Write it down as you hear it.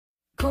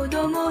子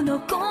供の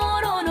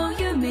頃の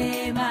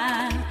夢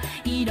は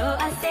色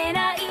あせ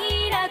ない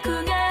落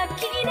書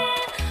き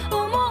で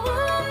思う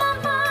ま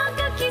ま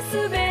書き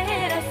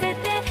滑らせ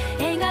て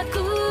描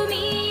く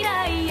未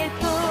来へ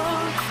と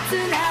つ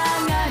な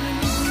がる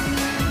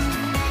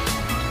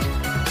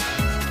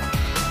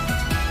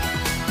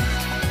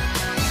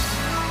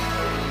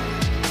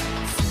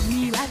澄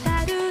み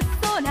渡る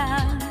空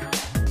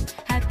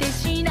果て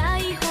しな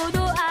いほど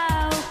青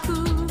く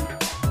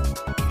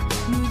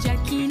無邪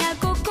気な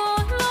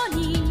心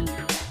に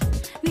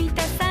満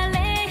たされ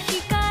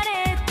惹か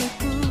れて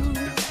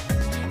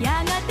く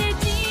やがて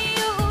自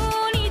由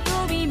に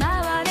飛び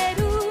回れ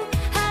る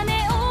羽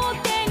を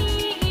手に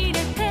入れ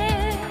て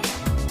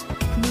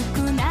無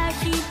垢な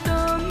瞳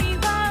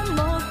は求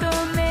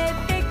め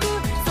てく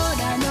空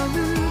の向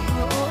こ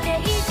うへ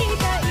行き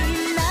たい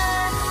な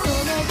そ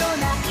れと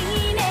ない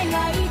願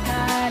いか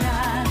ら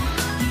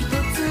一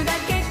つだ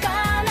け叶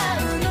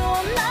うの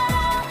なら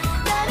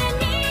誰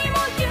にも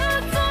譲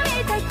り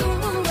たく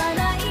はな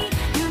い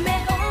夢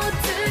を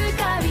つ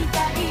かみた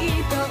い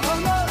と思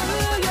う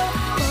よ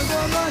子供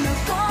の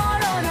頃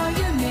の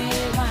夢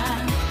は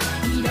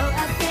色あ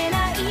せな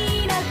い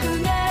落書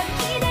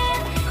きで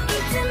い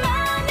つま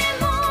で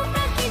も描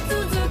き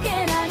続けら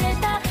れ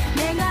た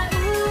願う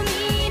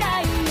未来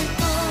へ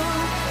と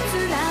つ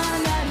な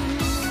がる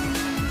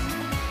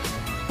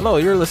Hello,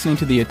 you're listening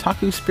to the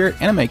Otaku Spirit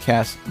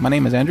Animecast. My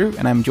name is Andrew,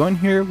 and I'm joined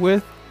here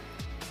with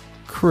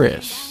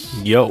Chris,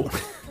 Yo.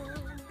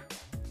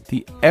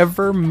 the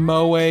ever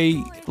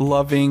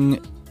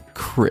moe-loving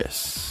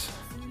Chris.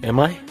 Am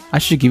I? I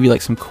should give you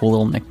like some cool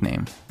little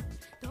nickname.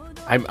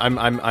 I'm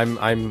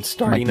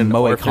starting Like an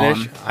Moe-con.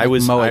 orphanage.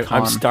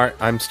 Moe-con.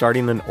 I'm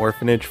starting an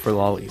orphanage for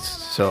lollies.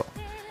 So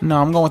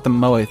No, I'm going with the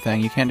moe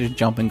thing. You can't just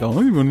jump and go,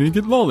 oh, you want to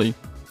get lolly.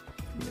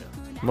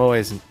 Moe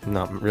is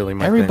not really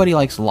my Everybody thing.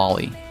 likes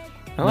lolly.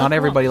 I Not like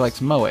everybody lollies.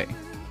 likes moe.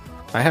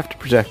 I have to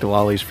protect the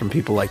lollies from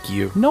people like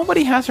you.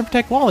 Nobody has to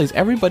protect lollies.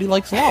 Everybody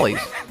likes lollies.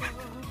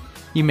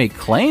 You may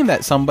claim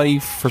that somebody,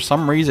 for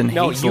some reason,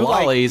 hates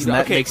lollies, and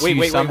that makes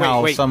you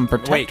somehow some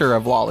protector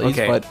of lollies,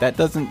 Okay. but that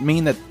doesn't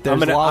mean that there's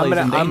lollies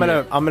in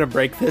danger. I'm gonna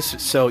break this.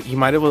 So you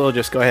might as well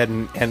just go ahead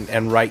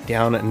and write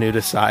down a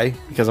nudicide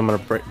because I'm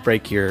gonna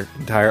break your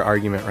entire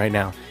argument right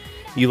now.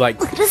 You like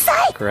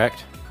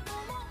correct?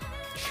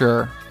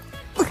 Sure.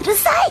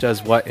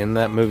 Does what in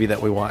that movie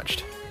that we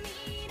watched?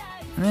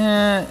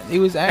 It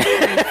was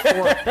actually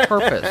for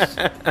purpose.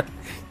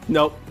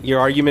 Nope. Your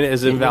argument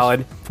is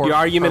invalid. for Your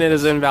argument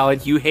purpose. is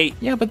invalid. You hate.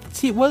 Yeah, but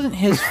see, it wasn't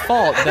his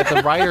fault that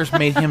the writers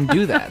made him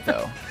do that,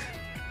 though.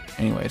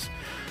 Anyways.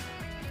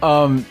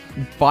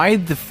 By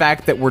the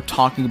fact that we're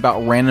talking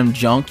about random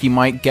junk, you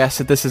might guess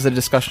that this is a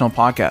discussional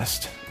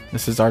podcast.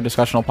 This is our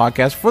discussional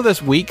podcast for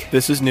this week.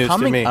 This is news to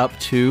coming me. up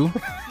to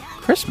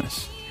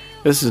Christmas.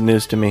 This is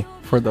news to me.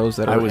 For those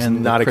that are I was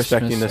in not the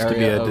expecting Christmas this to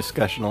be area a of-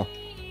 discussional.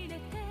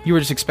 You were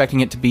just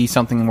expecting it to be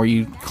something where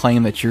you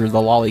claim that you're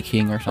the lolly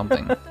king or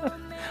something.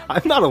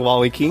 I'm not a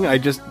lolly king. I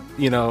just,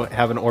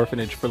 have an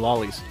orphanage for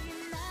lollies.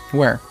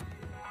 Where?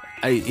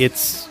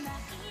 It's.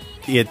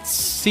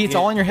 See, it's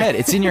all in your head.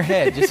 It's in your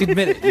head. Just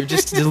admit it. You're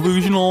just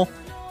delusional.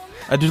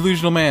 A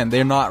delusional man.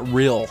 They're not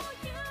real.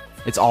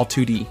 It's all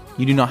 2D.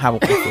 You do not have a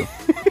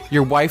waifu.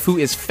 Your waifu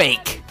is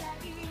fake.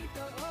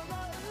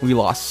 We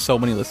lost so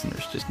many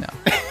listeners just now.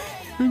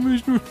 My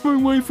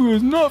waifu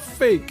is not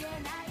fake.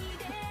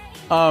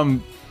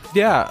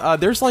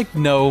 There's like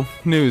no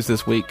news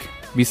this week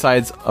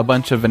besides a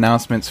bunch of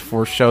announcements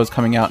for shows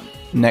coming out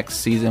next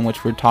season,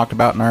 which we talked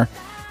about in our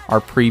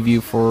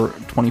preview for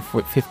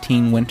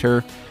 2015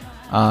 winter.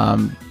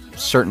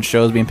 Certain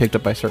shows being picked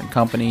up by certain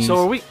companies.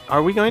 So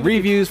are we going to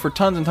reviews for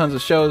tons and tons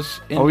of shows?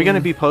 Are we going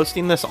to be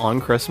posting this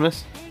on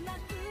Christmas?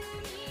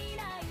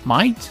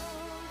 Might.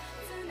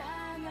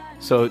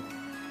 So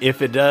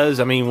if it does,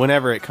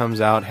 whenever it comes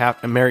out,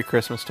 a Merry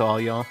Christmas to all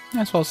y'all.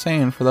 That's what I was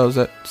saying. For those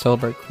that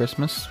celebrate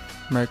Christmas,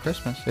 Merry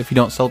Christmas. If you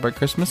don't celebrate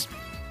Christmas,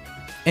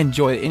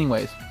 enjoy it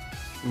anyways.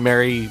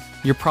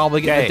 You're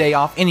probably getting a day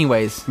off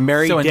anyways. So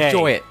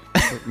enjoy it.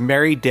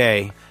 Merry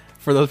day.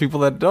 For those people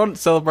that don't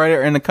celebrate it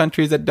or in the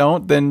countries that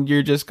don't, then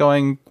you're just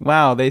going,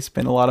 wow, they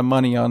spend a lot of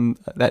money on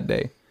that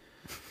day.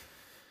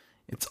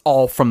 It's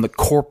all from the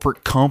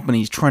corporate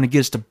companies trying to get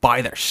us to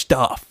buy their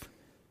stuff.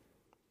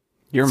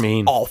 You're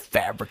mean. All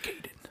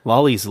fabricated.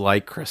 Lollies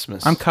like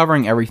Christmas. I'm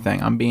covering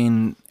everything. I'm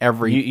being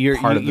every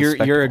part of the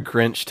spectrum. You're a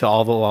Grinch to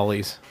all the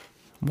lollies.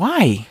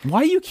 Why?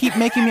 Why do you keep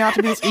making me out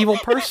to be this evil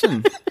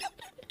person?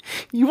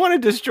 You want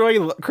to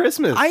destroy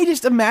Christmas. I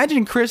just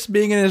imagine Chris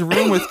being in his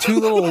room with two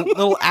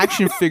little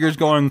action figures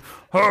going,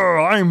 "Oh,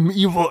 I'm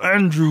evil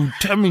Andrew,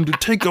 telling to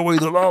take away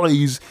the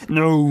lollies.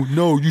 No,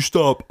 you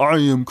stop. I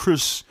am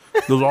Chris,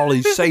 the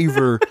lolly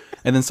saver."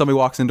 And then somebody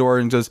walks in the door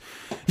and says,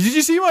 "Did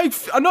you see my...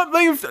 I'm not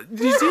playing... Did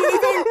you see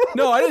anything?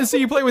 No, I didn't see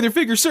you playing with your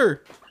figure, sir."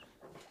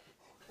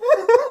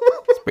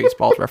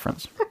 Spaceballs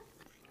reference.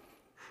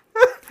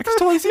 I can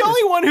totally see the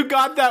only one who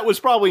got that was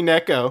probably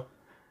Neko.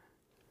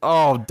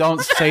 Oh,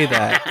 don't say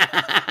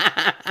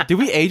that. Did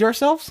we age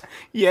ourselves?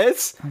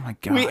 Yes. Oh my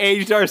god. We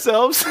aged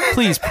ourselves.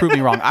 Please prove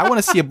me wrong. I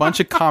want to see a bunch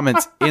of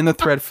comments in the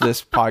thread for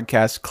this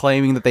podcast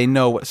claiming that they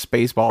know what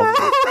Spaceballs is.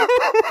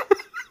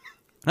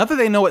 Not that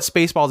they know what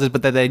Spaceballs is,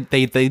 but that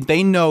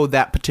they know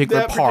that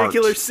particular part. That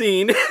particular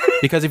scene.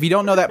 Because if you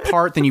don't know that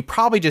part, then you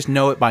probably just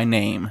know it by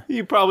name.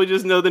 You probably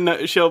just know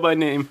the show by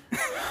name.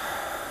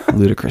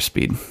 Ludicrous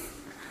speed.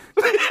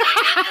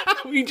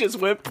 We just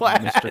went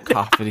plaid. Mr.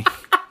 Coffee.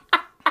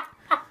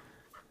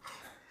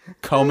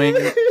 Combing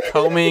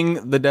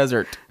the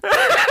desert. Oh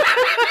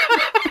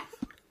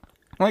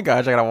my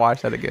gosh, I gotta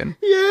watch that again.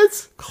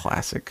 Yes.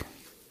 Classic.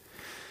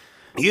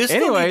 You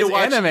still Anyways, need to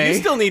watch, anime. You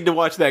still need to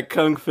watch that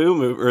Kung Fu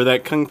movie, or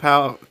that Kung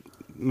Pao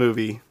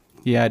movie.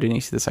 Yeah, I do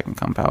need to see the second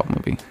Kung Pao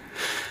movie.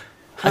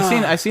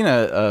 I seen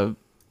a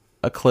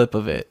clip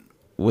of it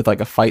with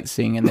like a fight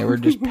scene, and they were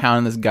just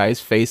pounding this guy's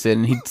face in,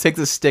 and he takes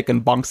a stick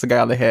and bonks the guy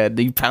on the head.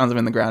 He pounds him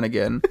in the ground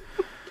again.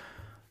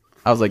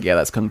 I was like, yeah,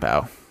 that's Kung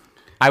Pao.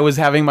 I was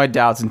having my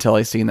doubts until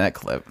I seen that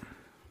clip.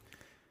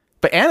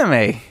 But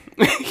anime.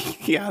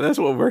 Yeah, that's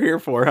what we're here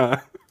for, huh?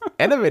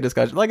 Anime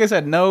discussion. Like I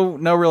said, no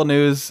real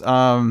news.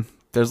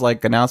 There's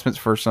like announcements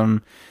for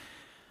some.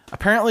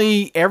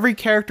 Apparently, every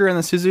character in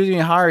the Suzuki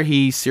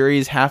Haruhi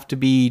series have to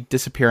be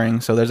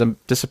disappearing. So there's a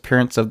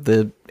disappearance of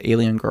the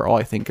alien girl.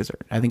 I think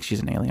she's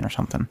an alien or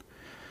something.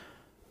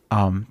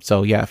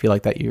 So yeah, I feel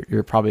like that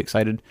you're probably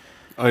excited.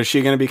 Oh, is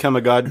she going to become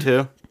a god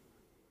too?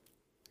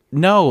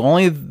 No,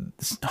 only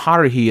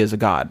Haruhi is a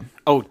god.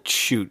 Oh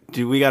shoot!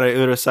 Do we got to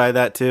Urusai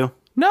that too?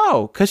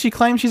 No, because she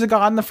claims she's a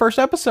god in the first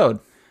episode.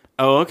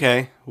 Oh,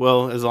 okay.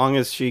 Well, as long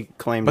as she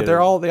claimed it.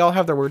 But they all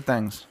have their weird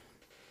things,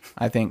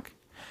 I think.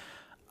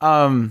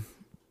 But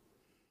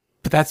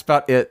that's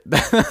about it.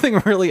 Nothing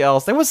really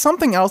else. There was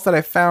something else that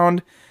I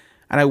found,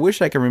 and I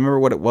wish I could remember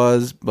what it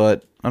was,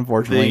 but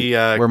unfortunately,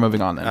 we're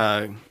moving on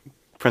then.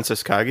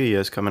 Princess Kaguya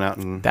is coming out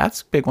in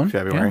That's a big one.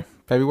 February. Yeah.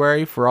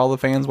 February for all the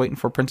fans waiting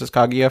for Princess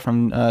Kaguya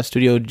from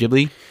Studio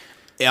Ghibli.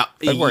 Yeah.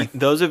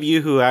 Those of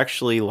you who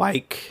actually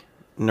like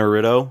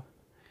Naruto,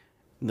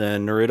 the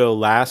Naruto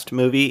last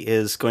movie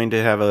is going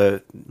to have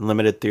a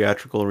limited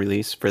theatrical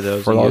release for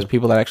those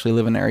people that actually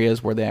live in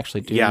areas where they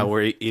actually do. Yeah,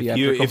 where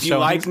if you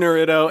like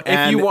Naruto,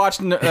 and if you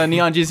watched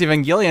Neon Genesis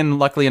Evangelion,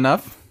 luckily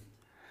enough,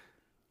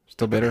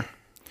 still bitter.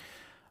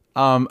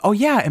 Oh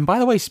yeah, and by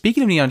the way,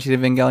 speaking of Neon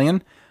Genesis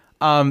Evangelion,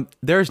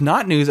 there's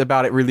not news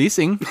about it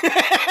releasing.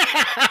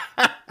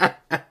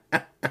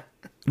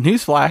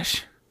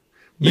 Newsflash,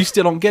 you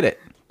still don't get it.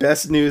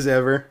 Best news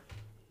ever.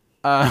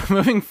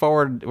 Moving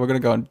forward, we're going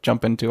to go and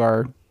jump into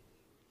our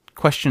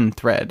question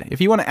thread.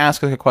 If you want to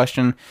ask us a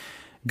question,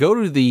 go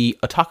to the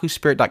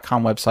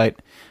otakuspirit.com website,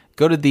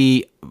 go to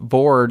the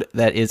board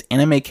that is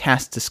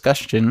Animecast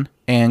discussion,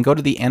 and go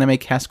to the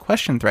Animecast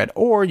question thread.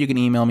 Or you can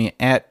email me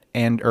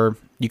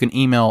you can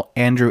email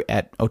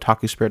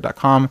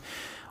andrew@otakuspirit.com,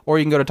 or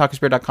you can go to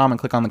otakuspirit.com and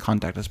click on the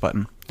contact us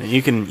button.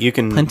 You can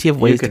plenty of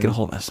ways to get a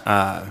hold of us.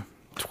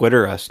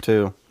 Twitter us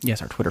too.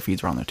 Yes, our Twitter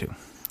feeds are on there too.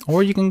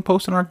 Or you can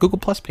post on our Google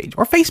Plus page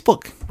or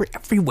Facebook. We're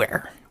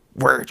everywhere.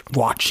 We're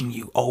watching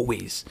you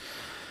always.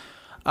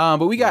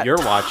 But we got You're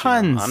tons.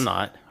 watching. I'm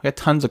not. We got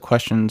tons of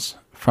questions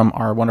from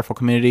our wonderful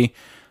community.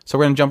 So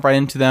we're going to jump right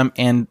into them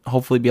and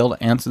hopefully be able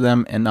to answer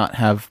them and not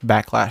have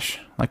backlash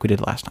like we did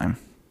last time.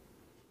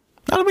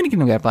 I don't mean you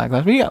can get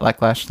backlash. We got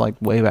backlash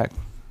like way back.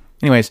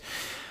 Anyways,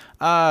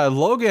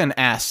 Logan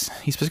asks.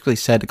 He specifically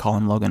said to call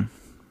him Logan.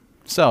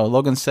 So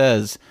Logan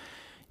says,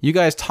 you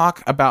guys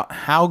talk about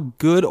how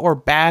good or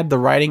bad the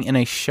writing in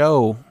a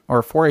show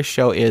or for a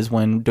show is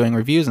when doing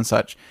reviews and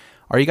such.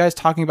 Are you guys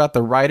talking about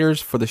the writers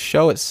for the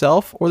show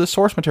itself or the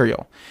source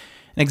material?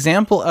 An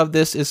example of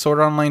this is Sword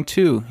Art Online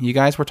 2. You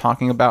guys were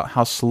talking about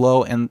how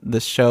slow and the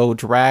show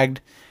dragged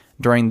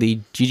during the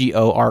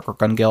GGO arc or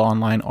Gun Gale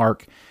Online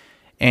arc,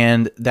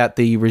 and that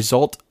it was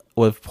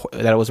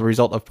a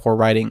result of poor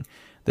writing.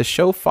 The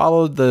show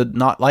followed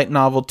the light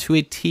novel to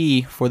a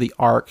T for the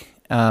arc.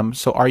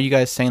 So are you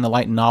guys saying the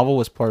light novel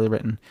was poorly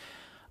written?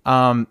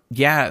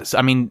 Yes.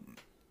 I mean,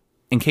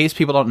 in case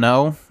people don't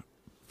know,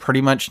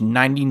 pretty much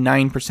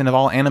 99% of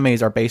all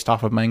animes are based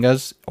off of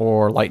mangas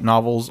or light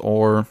novels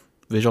or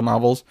visual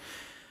novels.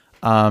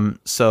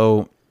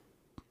 So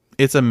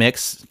it's a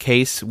mixed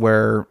case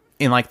where,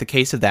 in like the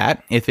case of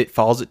that, if it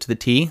follows it to the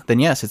T, then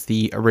yes, it's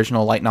the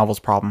original light novel's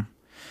problem.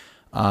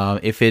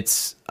 If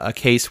it's a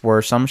case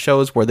where some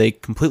shows where they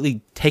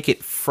completely take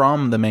it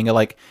from the manga,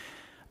 like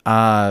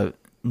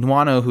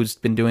Nuano, who's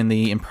been doing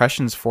the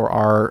impressions for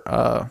our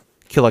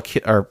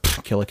Akame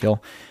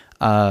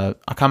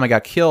ga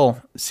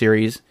Kill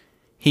series,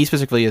 he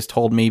specifically has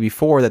told me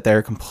before that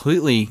they're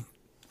completely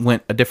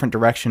went a different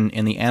direction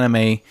in the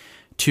anime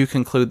to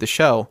conclude the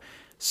show.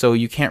 So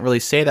you can't really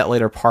say that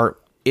later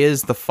part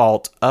is the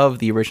fault of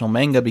the original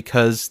manga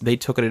because they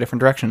took it a different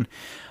direction.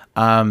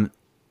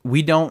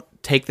 We don't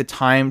take the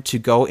time to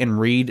go and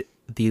read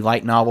the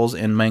light novels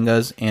and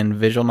mangas and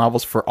visual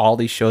novels for all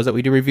these shows that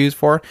we do reviews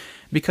for,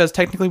 because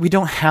technically we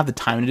don't have the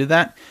time to do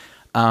that.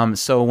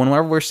 So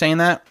whenever we're saying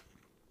that,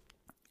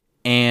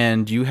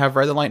 and you have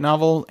read the light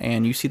novel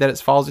and you see that it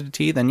follows it to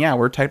T, then yeah,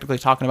 we're technically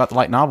talking about the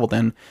light novel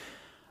then.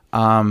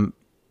 So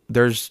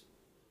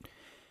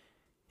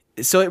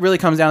it really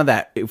comes down to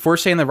that. If we're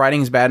saying the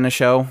writing is bad in a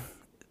show,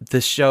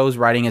 the show's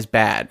writing is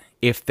bad.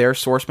 If their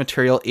source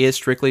material is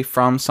strictly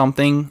from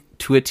something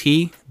to a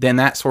T, then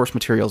that source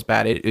material is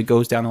bad. It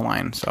goes down the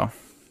line. So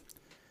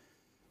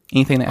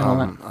anything to add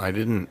on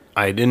that?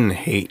 I didn't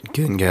hate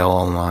Gengale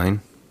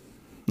Online.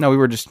 No, we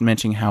were just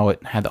mentioning how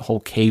it had the whole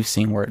cave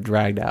scene where it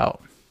dragged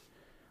out.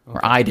 Okay. Or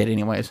I did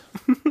anyways.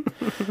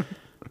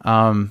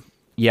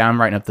 Yeah,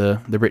 I'm writing up the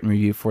written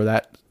review for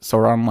that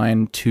Sword Art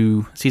Online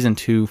season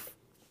 2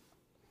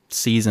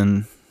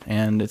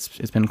 and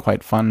it's been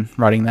quite fun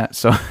writing that.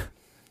 So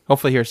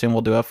hopefully here soon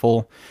we'll do a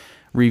full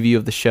review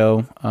of the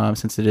show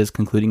since it is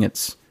concluding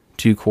its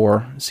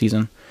 2-core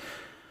season.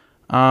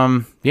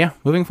 Yeah,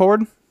 moving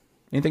forward.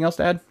 Anything else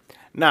to add?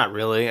 Not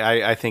really.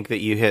 I think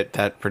that you hit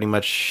that pretty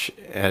much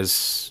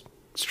as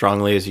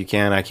strongly as you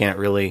can. I can't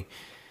really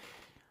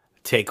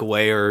take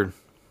away or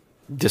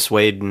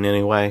dissuade in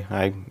any way.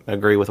 I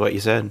agree with what you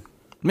said.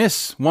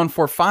 Miss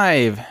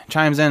 145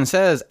 chimes in and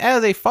says,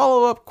 as a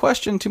follow-up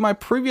question to my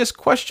previous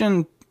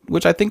question,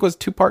 which I think was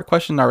 2-part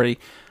question already.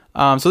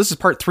 So this is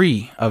part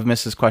 3 of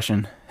Miss's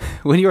question.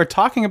 When you are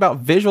talking about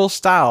visual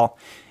style,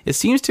 it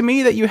seems to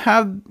me that you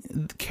have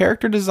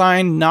character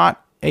design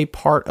not a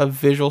part of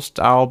visual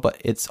style, but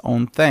its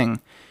own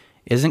thing.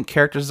 Isn't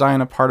character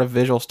design a part of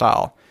visual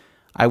style?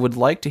 I would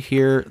like to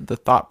hear the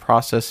thought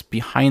process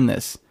behind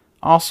this.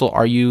 Also,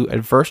 are you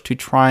adverse to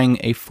trying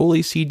a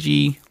fully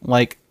CG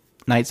like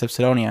Knights of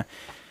Sidonia?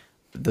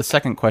 The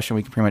second question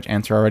we can pretty much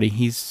answer already.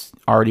 He's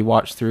already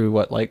watched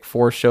through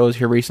 4 shows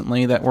here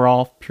recently that were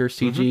all pure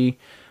CG.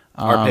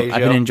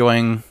 I've been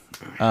enjoying.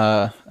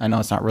 I know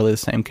it's not really the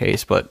same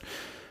case, but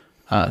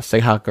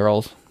Seha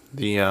Girls.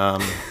 The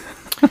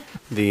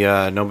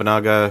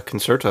Nobunaga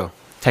Concerto.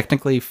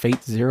 Technically,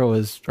 Fate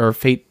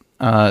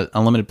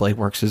Unlimited Blade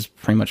Works is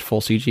pretty much full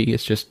CG.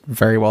 It's just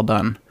very well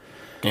done.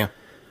 Yeah.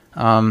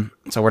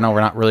 So we're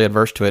not really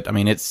adverse to it. I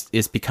mean,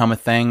 it's become a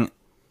thing.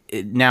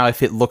 Now,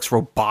 if it looks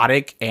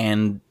robotic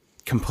and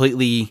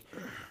completely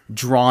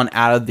drawn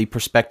out of the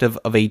perspective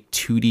of a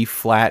 2D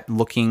flat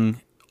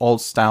looking old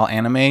style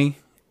anime,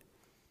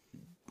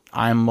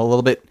 I'm a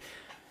little bit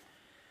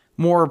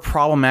more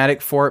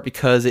problematic for it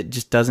because it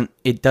just doesn't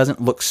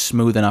look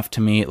smooth enough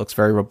to me. It looks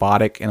very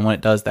robotic, and when it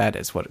does that,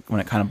 it's when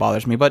it kind of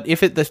bothers me. But if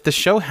the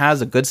show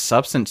has a good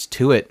substance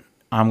to it,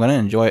 I'm going to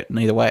enjoy it in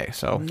either way.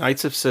 So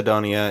Knights of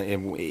Sidonia,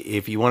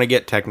 if you want to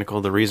get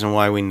technical, the reason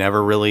why we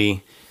never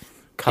really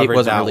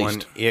covered that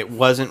one, it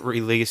wasn't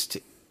released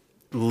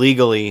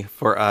legally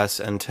for us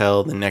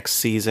until the next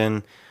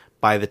season.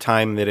 By the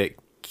time that it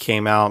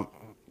came out,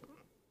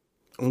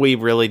 we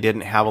really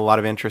didn't have a lot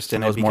of interest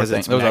in it because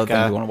it's those are the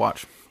things we want to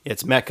watch.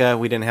 It's mecha.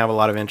 We didn't have a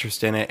lot of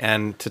interest in it,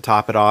 and to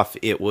top it off,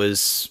 it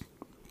was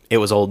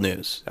old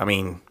news. I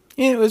mean,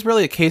 it was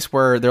really a case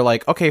where they're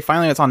like, okay,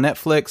 finally it's on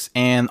Netflix,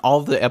 and all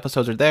of the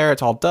episodes are there.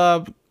 It's all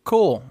dubbed,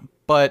 cool.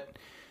 But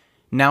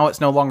now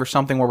it's no longer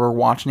something where we're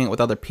watching it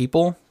with other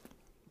people.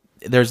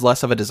 There's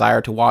less of a desire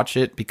to watch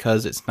it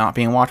because it's not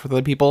being watched with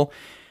other people.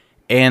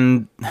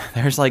 And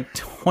there's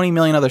 20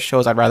 million other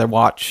shows I'd rather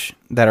watch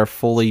that are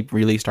fully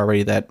released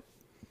already that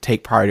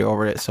take priority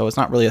over it. So it's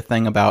not really a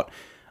thing about,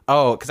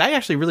 because I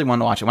actually really wanted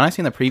to watch it. When I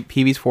seen the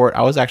previews for it,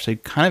 I was actually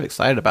kind of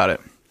excited about it.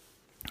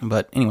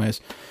 But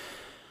anyways,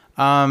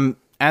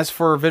 as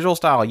for visual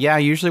style, yeah,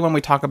 usually when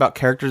we talk about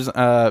characters,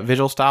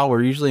 visual style,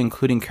 we're usually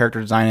including character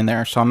design in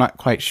there. So I'm not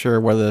quite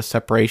sure where the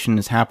separation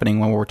is happening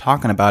when we're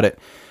talking about it.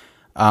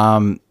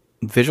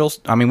 Visuals.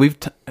 I mean,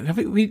 have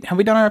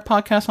we done our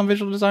podcast on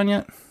visual design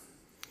yet?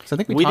 I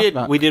think we did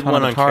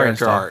one on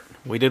character art.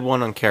 We did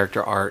one on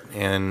character art,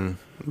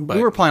 but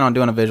we were planning on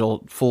doing a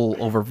full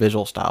over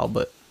visual style.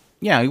 But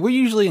yeah, we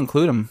usually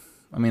include them.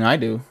 I mean, I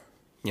do.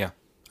 Yeah,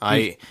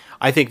 I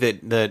think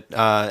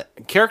that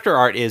character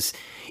art is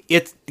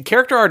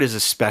a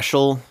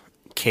special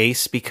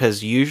case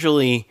because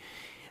usually,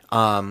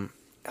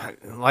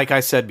 like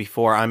I said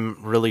before,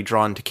 I'm really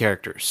drawn to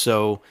characters.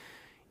 So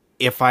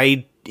if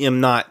I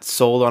am not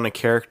sold on a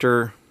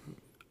character,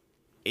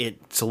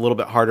 it's a little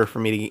bit harder for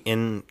me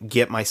to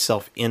get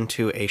myself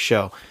into a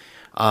show.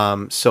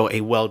 So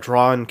a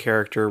well-drawn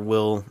character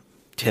will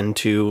tend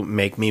to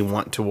make me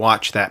want to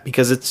watch that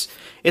because it's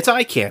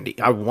eye candy.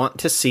 I want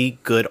to see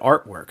good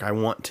artwork. I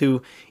want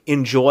to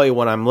enjoy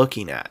what I'm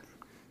looking at.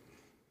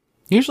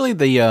 Usually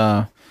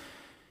the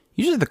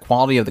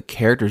quality of the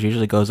characters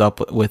usually goes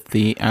up with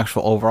the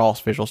actual overall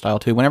visual style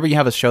too. Whenever you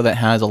have a show that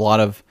has a lot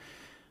of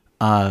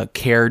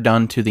care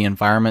done to the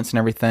environments and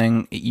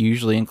everything, it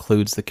usually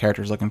includes the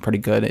characters looking pretty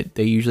good.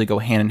 They usually go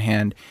hand in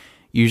hand.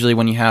 Usually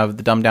when you have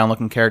the dumbed down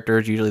looking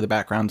characters, usually the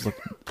backgrounds look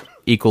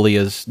equally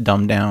as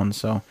dumbed down.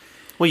 So,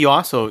 well, you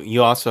also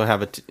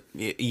have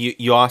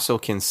you also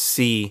can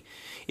see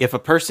if a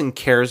person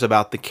cares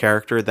about the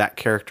character, that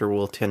character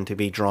will tend to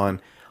be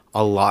drawn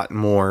a lot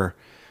more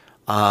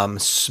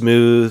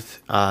smooth.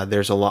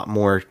 There's a lot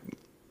more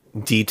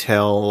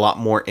detail, a lot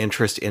more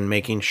interest in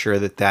making sure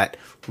that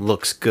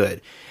looks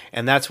good.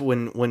 And that's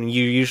when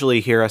you usually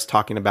hear us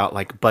talking about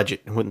like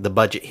budget, when the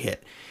budget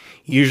hit.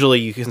 Usually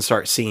you can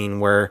start seeing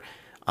where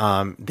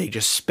they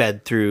just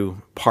sped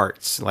through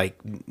parts. Like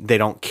they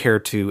don't care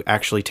to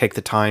actually take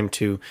the time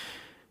to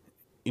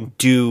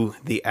do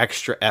the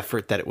extra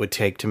effort that it would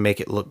take to make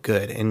it look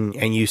good.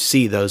 And you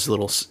see those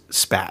little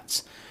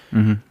spats.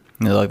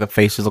 Mm-hmm. Like the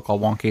faces look all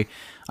wonky.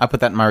 I put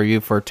that in my review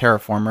for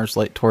Terraformers.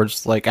 Like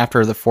towards like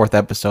after the 4th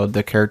episode,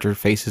 the character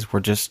faces were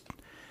just,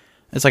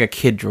 it's like a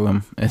kid drew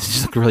them. It's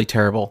just really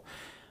terrible.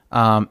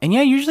 And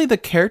yeah, usually the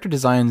character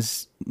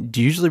designs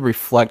usually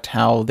reflect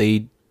how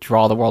they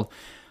draw the world.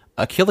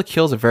 Kill la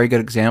Kill is a very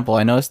good example.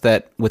 I noticed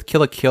that with Kill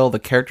la Kill, the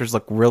characters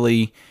look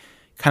really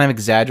kind of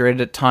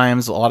exaggerated at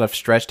times, a lot of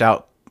stretched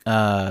out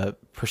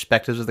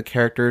perspectives of the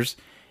characters.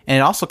 And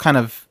it also kind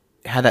of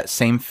had that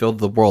same feel to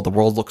the world. The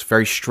world looks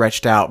very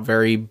stretched out,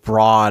 very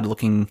broad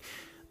looking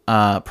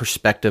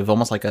perspective,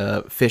 almost like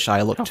a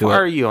fisheye look to it. How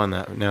far are you on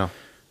that now?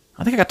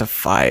 I think I got to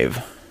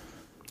 5.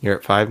 You're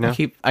at 5 now?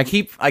 I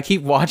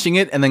keep watching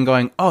it and then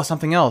going, oh,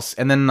 something else.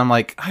 And then I'm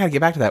like, I gotta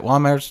get back to that. Well,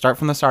 I'm gonna start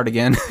from the start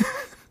again.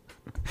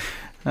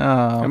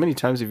 How many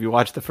times have you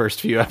watched the first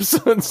few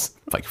episodes?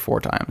 Like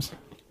 4 times.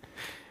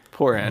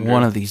 Poor Andrew.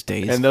 One of these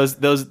days. And those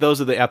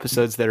are the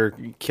episodes that are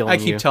killing you.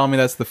 I keep telling me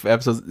that's the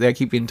episodes. I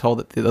keep being told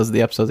that those are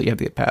the episodes that you have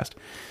to get past.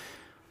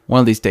 One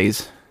of these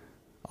days,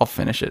 I'll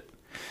finish it.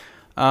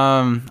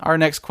 Our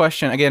next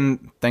question,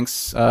 again,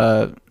 thanks,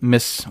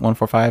 Miss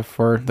 145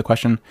 for the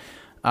question.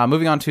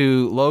 Moving on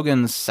to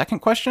Logan's second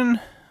question,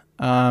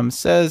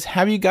 says,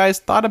 have you guys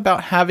thought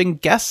about having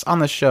guests on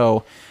the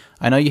show?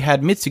 I know you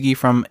had Mitsugi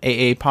from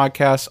AA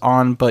Podcast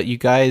on, but do you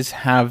guys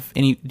have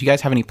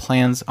any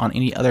plans on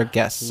any other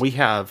guests? We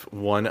have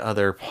one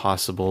other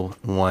possible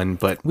one,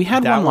 but we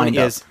had one lined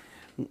up.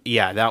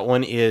 Yeah, that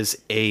one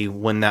is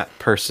when that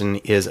person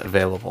is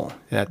available.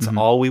 That's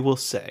all we will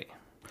say.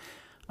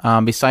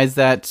 Besides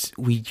that,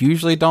 we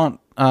usually don't.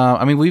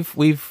 I mean,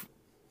 we've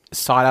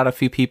sought out a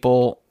few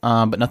people,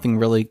 but nothing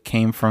really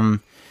came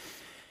from.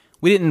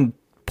 We didn't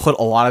put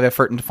a lot of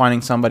effort into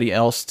finding somebody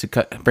else to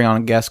bring on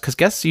a guest, because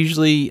guests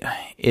usually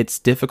it's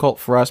difficult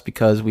for us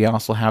because we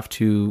also have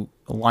to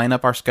line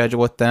up our schedule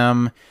with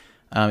them.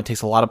 It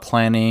takes a lot of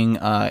planning,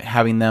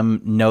 having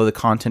them know the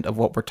content of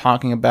what we're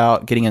talking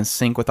about, getting in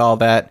sync with all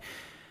that.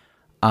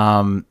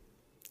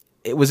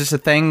 It was just a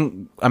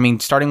thing. I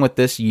mean, starting with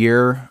this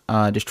year,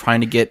 just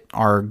trying to get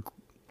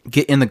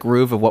in the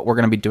groove of what we're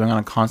going to be doing on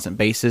a constant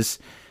basis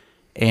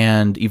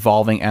and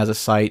evolving as a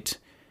site.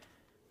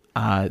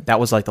 That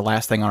was like the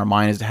last thing on our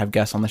mind, is to have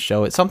guests on the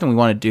show. It's something we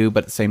want to do,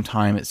 but at the same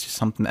time, it's just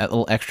something, that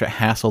little extra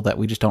hassle that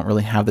we just don't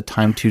really have the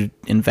time to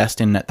invest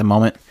in at the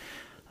moment.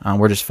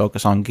 We're just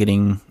focused on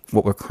getting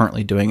what we're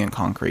currently doing in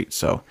concrete.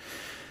 So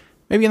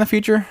maybe in the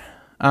future,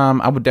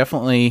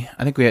 I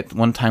think we at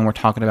one time we're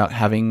talking about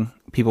having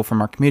people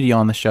from our community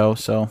on the show.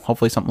 So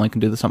hopefully something can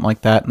do something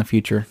like that in the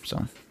future.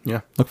 So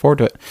yeah, look forward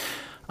to it.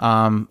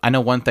 I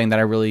know one thing that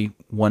I really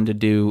wanted to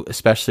do,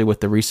 especially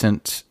with the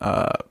recent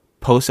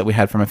posts that we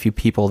had from a few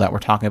people that were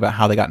talking about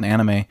how they got into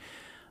anime.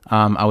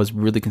 I was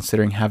really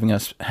considering having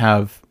us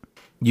have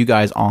you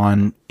guys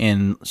on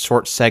in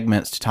short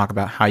segments to talk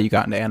about how you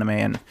got into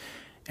anime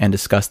and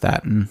discuss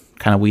that and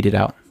kind of weed it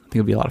out. I think it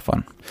would be a lot of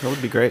fun. That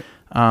would be great.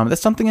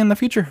 That's something in the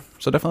future,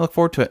 so definitely look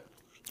forward to it.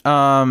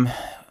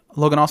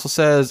 Logan also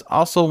says,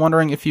 also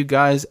wondering if you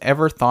guys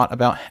ever thought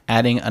about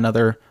adding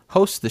another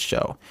host to the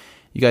show.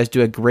 You guys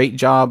do a great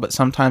job, but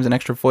sometimes an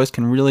extra voice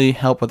can really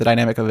help with the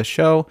dynamic of the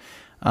show.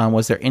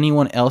 Was there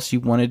anyone else you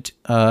wanted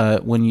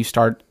when you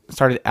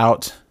started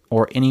out,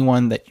 or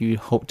anyone that you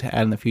hope to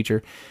add in the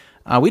future?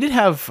 We did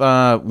have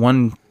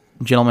one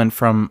gentleman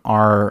from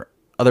our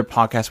other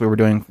podcast we were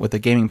doing with the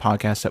gaming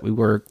podcast that we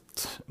were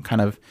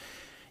kind of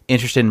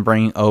interested in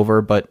bringing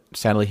over, but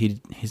sadly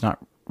he's not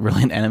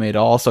really an anime at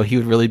all, so he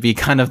would really be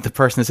kind of the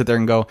person to sit there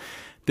and go,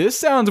 this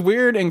sounds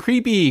weird and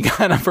creepy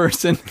kind of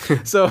person.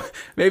 So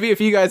maybe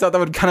if you guys thought that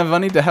would kind of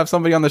funny to have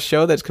somebody on the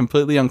show that's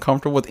completely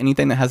uncomfortable with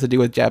anything that has to do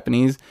with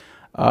Japanese,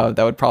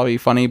 that would probably be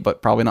funny,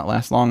 but probably not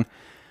last long.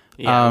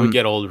 Yeah, it would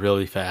get old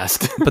really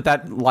fast. But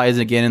that lies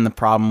again in the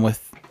problem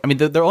with, I mean,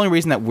 the only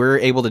reason that we're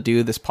able to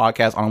do this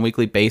podcast on a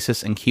weekly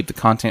basis and keep the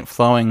content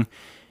flowing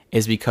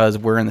is because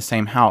we're in the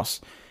same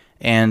house.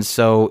 And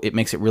so it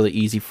makes it really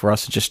easy for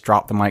us to just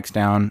drop the mics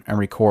down and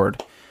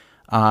record.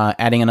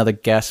 Adding another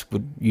guest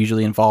would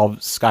usually involve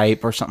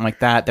Skype or something like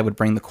that would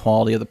bring the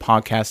quality of the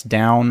podcast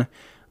down.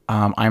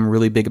 I'm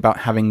really big about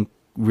having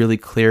really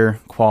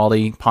clear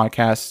quality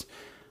podcasts.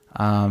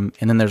 And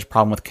then there's a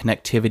problem with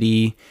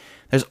connectivity.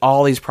 There's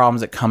all these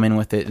problems that come in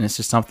with it, and it's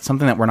just something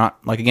that we're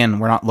not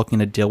looking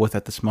to deal with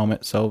at this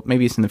moment. So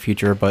maybe it's in the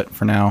future, but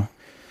for now,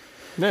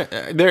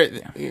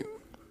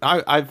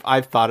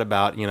 I've thought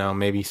about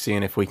maybe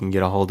seeing if we can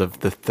get a hold of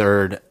the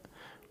third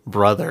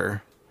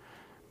brother,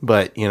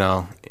 but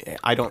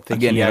I don't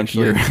think he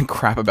actually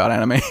crap about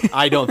anime.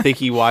 I don't think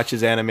he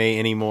watches anime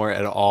anymore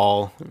at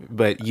all.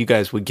 But you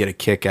guys would get a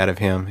kick out of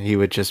him. He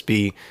would just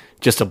be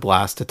a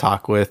blast to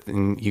talk with,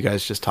 and you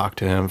guys just talk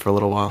to him for a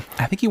little while.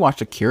 I think he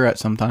watched Akira at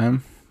some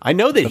time. I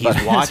know that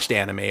he's watched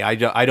anime. I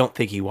don't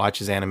think he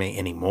watches anime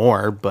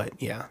anymore, but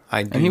yeah,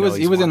 I do. And he was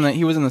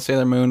in the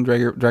Sailor Moon,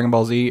 Dragon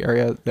Ball Z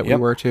area that we Yep.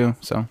 were too.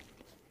 So,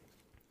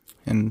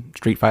 and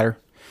Street Fighter.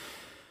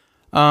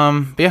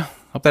 But yeah,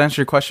 hope that answered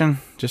your question.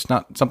 Just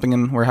not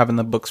something we're having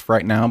the books for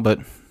right now, but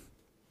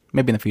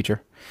maybe in the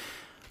future.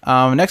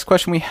 Next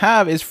question we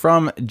have is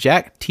from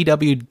Jack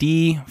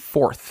TWD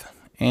 4th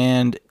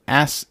and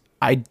asks,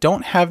 I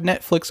don't have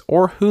Netflix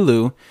or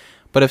Hulu,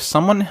 but if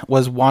someone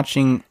was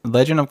watching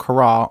Legend of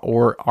Korra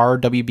or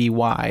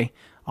RWBY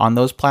on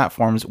those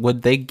platforms,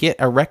 would they get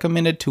a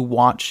recommended to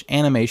watch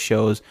anime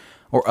shows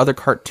or other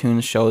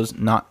cartoon shows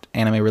not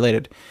anime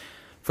related?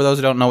 For those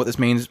who don't know what this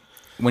means,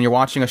 when you're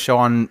watching a show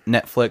on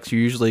Netflix, you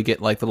usually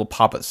get like the little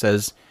pop that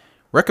says,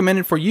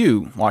 recommended for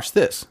you, watch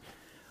this.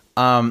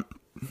 I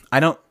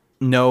don't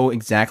know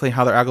exactly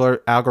how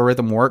their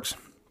algorithm works,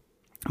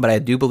 but I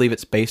do believe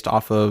it's based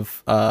off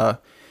of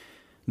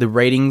the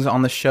ratings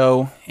on the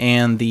show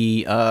and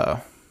the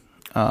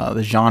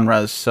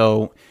genres.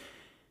 So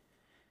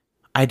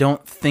I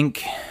don't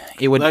think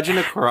it would. Legend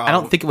of Korra. I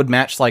don't think it would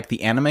match like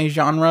the anime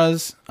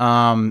genres.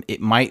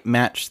 It might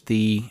match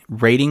the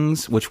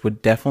ratings, which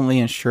would definitely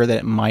ensure that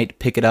it might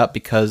pick it up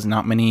because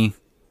not many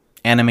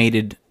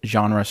animated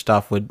genre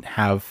stuff would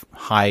have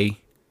high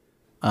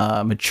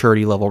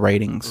maturity level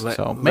ratings.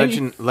 So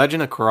maybe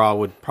Legend of Korra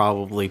would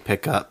probably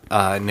pick up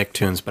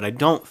Nicktoons, but I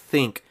don't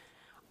think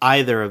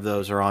either of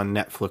those are on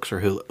Netflix or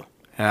Hulu.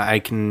 I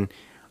can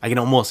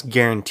almost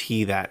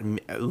guarantee that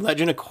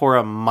Legend of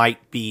Korra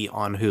might be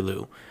on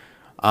Hulu,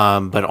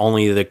 but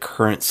only the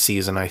current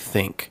season, I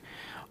think.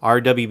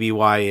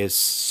 RWBY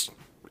is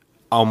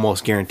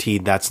almost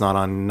guaranteed that's not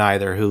on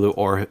neither Hulu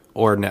or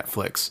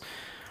Netflix.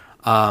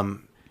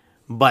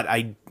 But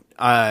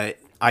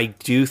I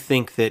do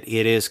think that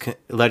it is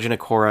Legend of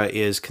Korra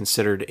is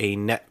considered a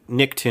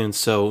Nicktoon,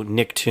 so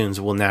Nicktoons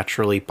will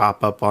naturally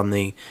pop up on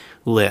the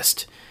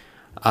list.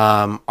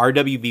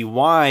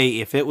 RWBY,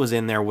 if it was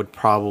in there, would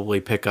probably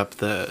pick up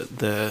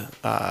the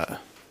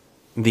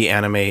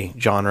anime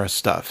genre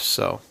stuff.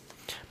 So,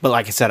 but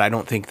like I said, I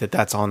don't think that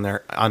that's on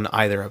there on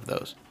either of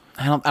those.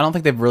 I don't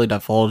think they've really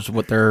divulged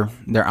what their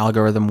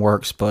algorithm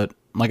works, but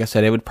like I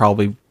said, it would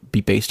probably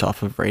be based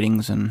off of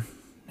ratings and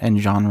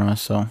genre.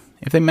 So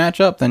if they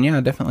match up, then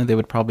yeah, definitely they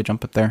would probably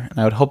jump up there. And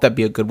I would hope that'd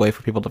be a good way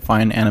for people to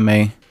find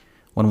anime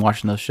when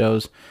watching those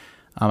shows.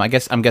 I'm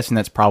guessing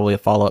that's probably a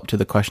follow up to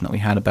the question that we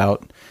had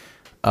about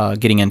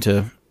getting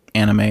into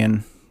anime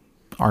and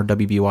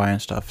RWBY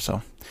and stuff.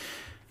 So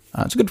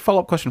it's a good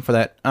follow-up question for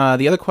that.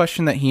 The other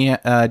question that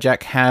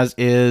Jack has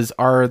is,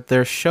 are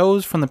there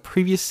shows from the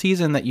previous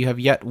season that you have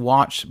yet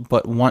watched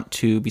but want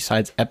to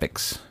besides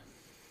Epics?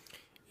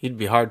 You'd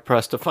be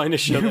hard-pressed to find a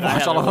show that I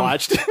haven't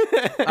watched.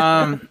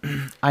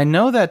 I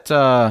know that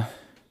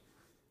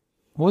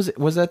was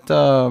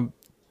that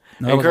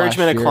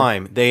Encouragement to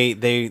Climb. They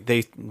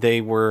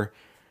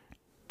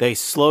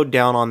slowed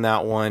down on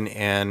that one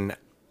and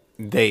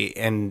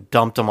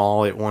dumped them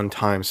all at one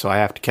time, so I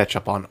have to catch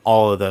up on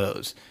all of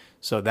those.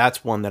 So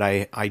that's one that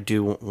I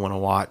do want to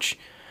watch.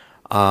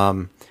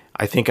 I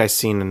think I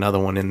seen another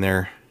one in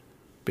there,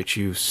 but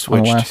you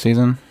switched. Last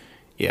season?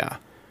 Yeah.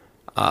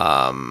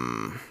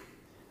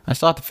 I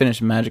still have to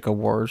finish Magical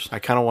Wars. I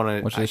kind of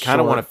want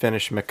to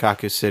finish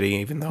Mikaku City,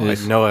 even though I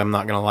know I'm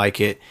not going to like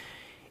it.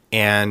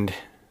 And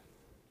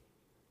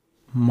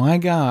my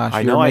gosh,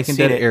 I know I seen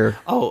it. Air.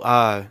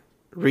 Oh,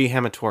 Re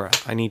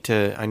Hamatora. I need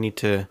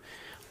to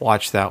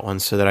watch that one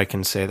so that I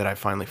can say that I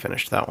finally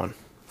finished that one.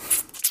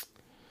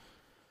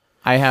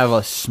 I have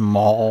a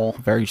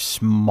very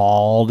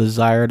small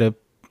desire to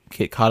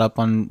get caught up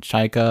on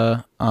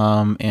Shika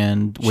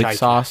and Weak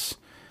Sauce.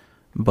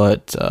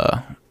 But,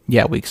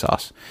 yeah, Weak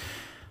Sauce.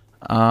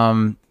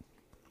 I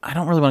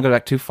don't really want to go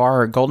back too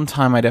far. Golden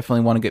Time, I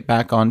definitely want to get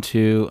back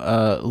onto.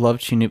 Love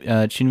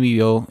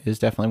Chinubyo is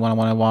definitely one I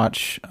want to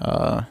watch.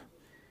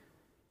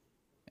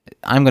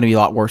 I'm going to be a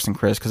lot worse than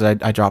Chris because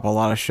I drop a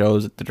lot of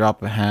shows at the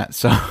drop of a hat.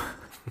 So,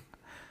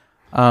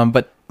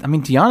 but I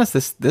mean, to be honest,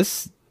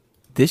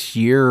 this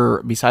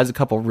year, besides a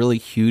couple really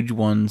huge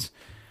ones,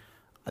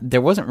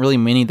 there wasn't really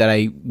many that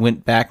I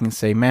went back and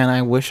say, man,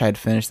 I wish I'd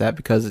finished that,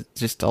 because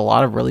it's just a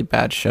lot of really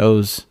bad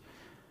shows.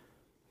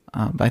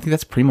 But I think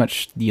that's pretty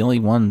much the only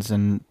ones,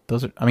 and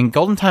those are. I mean,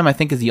 Golden Time, I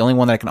think, is the only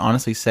one that I can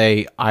honestly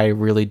say I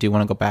really do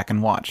want to go back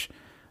and watch.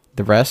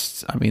 The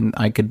rest, I mean,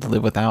 I could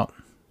live without.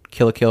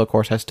 Kill la Kill, of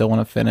course, I still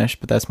want to finish,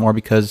 but that's more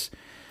because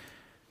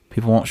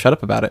people won't shut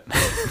up about it.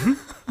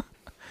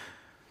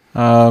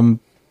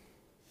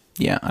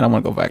 Yeah, I don't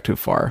want to go back too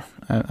far.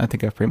 I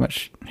think I've pretty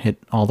much hit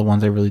all the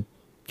ones I really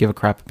give a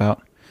crap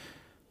about.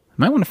 I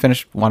might want to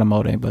finish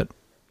Watamote, but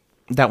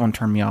that one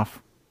turned me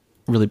off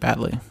really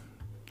badly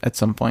at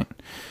some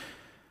point.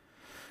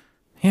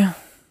 Yeah.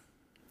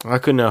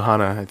 Aku no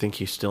Hana, I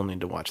think you still need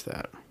to watch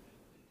that.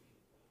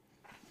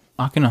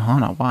 Aku no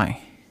Hana,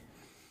 why?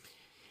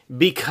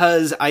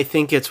 Because I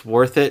think it's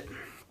worth it.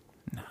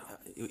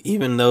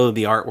 Even though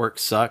the artwork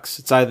sucks.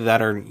 It's either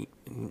that or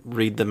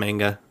read the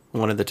manga.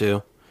 One of the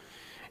two.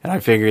 and I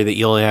figure that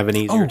you'll have an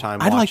easier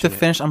time. I'd like to watching it.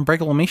 finish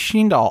Unbreakable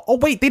Machine Doll. Oh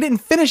wait, they didn't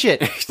finish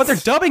it, but they're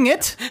dubbing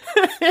it.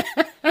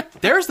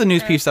 There's the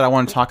news piece that I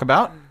want to talk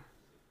about.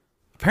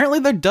 Apparently,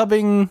 they're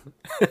dubbing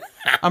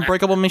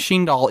Unbreakable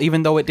Machine Doll,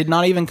 even though it did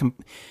not even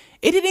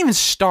it didn't even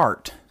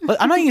start.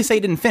 I'm not even gonna say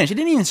it didn't finish. It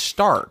didn't even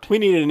start. We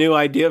need a new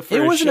idea for a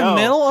show. It was in the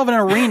middle of an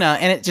arena,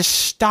 and it just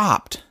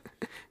stopped.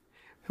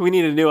 We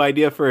need a new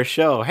idea for a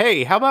show.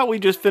 Hey, how about we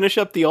just finish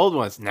up the old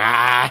ones?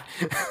 Nah.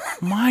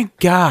 My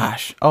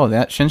gosh. Oh,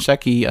 that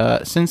Shinsekai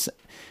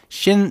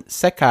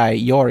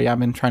Yori. I've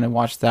been trying to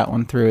watch that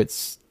one through.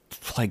 It's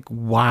like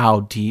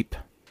wow deep.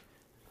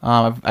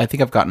 I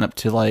think I've gotten up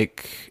to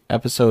like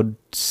episode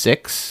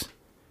 6,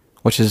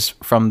 which is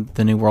from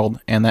the New World,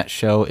 and that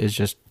show is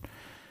just,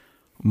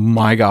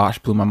 my gosh,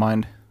 blew my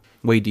mind.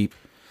 Way deep.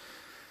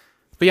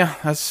 But yeah,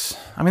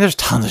 there's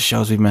tons of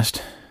shows we've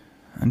missed.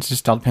 And it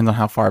just all depends on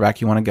how far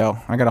back you want to go.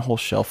 I got a whole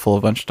shelf full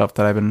of a bunch of stuff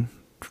that I'm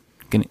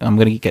going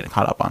to get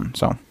caught up on.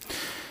 So,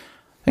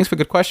 thanks for a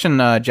good question,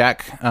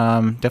 Jack.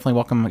 Definitely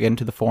welcome again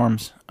to the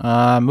forums.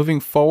 Moving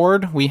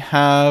forward, we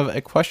have a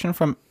question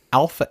from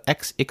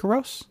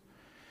AlphaxIkaros.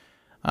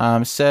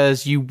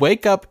 Says, you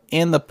wake up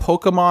in the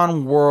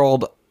Pokemon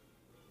world.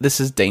 This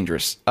is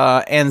dangerous.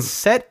 And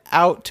set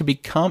out to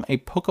become a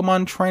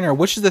Pokemon trainer.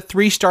 Which of the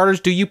 3 starters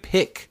do you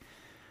pick?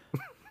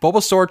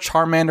 Bulbasaur,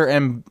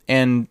 Charmander,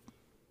 and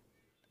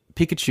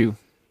Pikachu.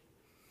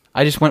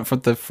 I just went for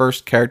the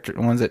first character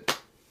ones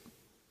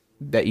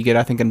that you get,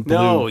 I think, in blue.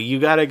 No, you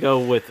gotta go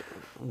with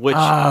which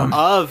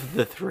of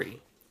the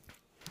 3.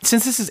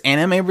 Since this is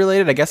anime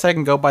related, I guess I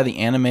can go by the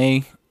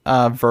anime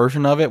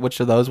version of it, which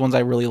of those ones I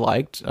really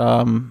liked.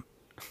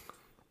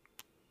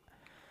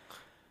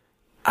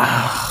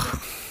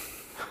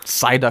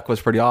 Psyduck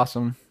was pretty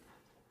awesome.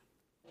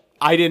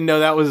 I didn't know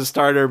that was a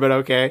starter, but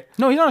okay.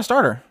 No, he's not a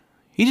starter.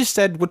 He just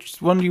said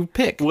which one you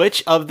pick.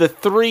 Which of the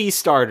 3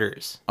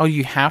 starters? Oh,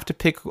 you have to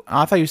pick.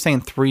 I thought you were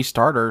saying 3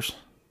 starters.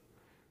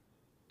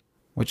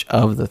 Which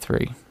of the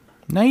 3?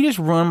 Now you just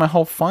ruined my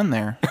whole fun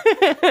there.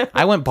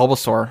 I went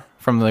Bulbasaur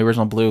from the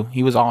original blue.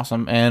 He was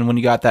awesome. And when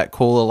you got that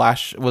cool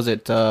lash, was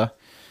it...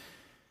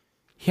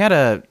 he had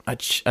a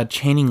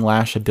chaining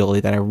lash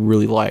ability that I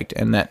really liked,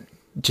 and that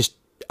just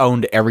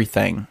owned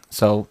everything.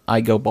 So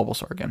I go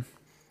Bulbasaur again.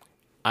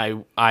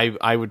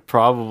 I would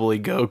probably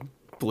go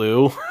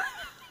blue.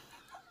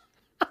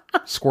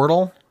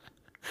 Squirtle?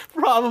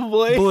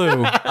 Probably.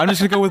 Blue. I'm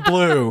just gonna go with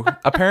blue.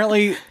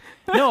 Apparently,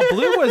 no.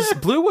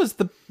 Blue was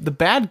the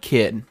bad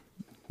kid.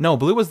 No,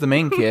 blue was the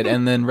main kid,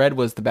 and then red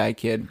was the bad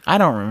kid. I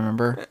don't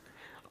remember.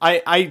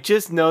 I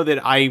just know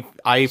that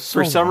I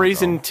for some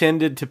reason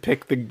tended to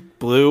pick the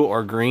blue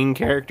or green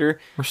character.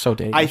 We're so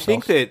dating. I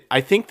think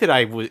that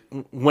I would,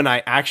 when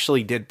I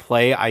actually did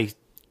play, I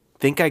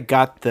think I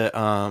got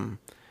the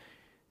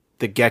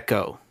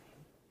gecko.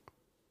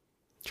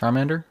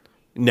 Charmander?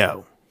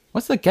 No.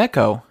 What's the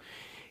gecko?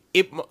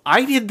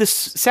 I did the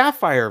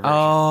sapphire version.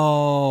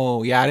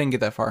 Oh, yeah, I didn't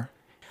get that far.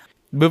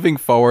 Moving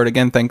forward,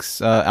 again,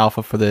 thanks,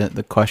 Alpha, for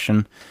the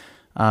question.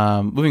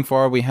 Moving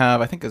forward, we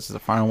have, I think this is the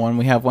final one,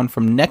 we have one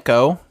from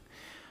Neko,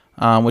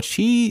 which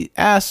he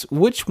asks,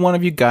 which one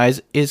of you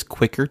guys is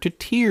quicker to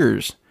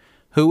tears?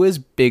 Who's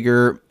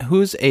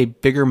a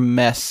bigger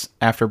mess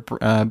after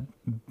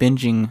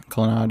binging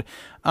Clannad?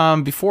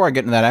 Before I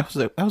get into that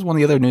was one of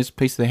the other news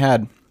pieces they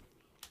had.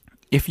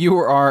 If you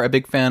are a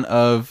big fan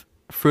of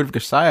Fruit of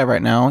Grisaya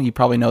right now, you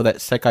probably know that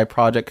Sekai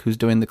Project, who's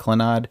doing the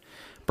Clannad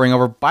bring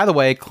over. By the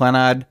way,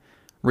 Clannad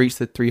reached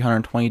the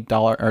 $320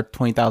 or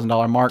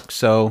 $20,000 mark,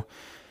 so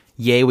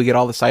yay, we get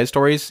all the side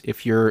stories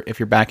if you're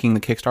backing the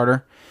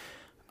Kickstarter.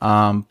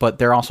 But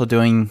they're also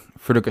doing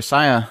Fruit of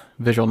Grisaya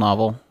visual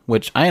novel,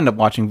 which I ended up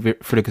watching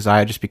Fruit of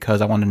Grisaya just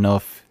because I wanted to know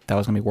if that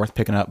was going to be worth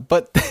picking up.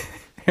 But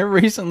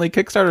recently,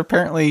 Kickstarter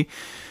apparently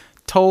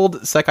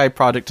told Sekai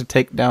Project to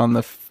take down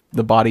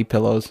the body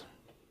pillows.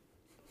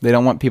 They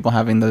don't want people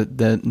having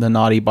the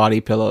naughty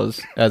body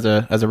pillows as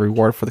a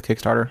reward for the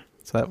Kickstarter.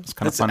 So that was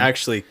kind of fun. That's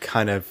actually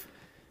kind of,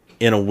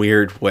 in a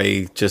weird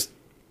way, just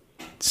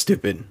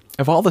stupid.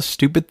 Of all the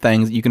stupid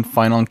things you can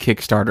find on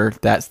Kickstarter,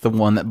 that's the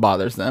one that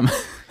bothers them.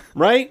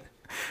 Right?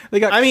 They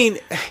got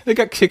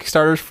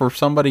Kickstarters for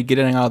somebody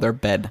getting out of their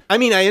bed. I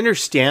mean, I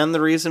understand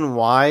the reason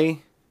why,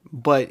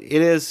 but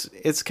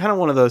it's kind of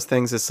one of those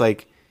things. It's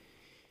like,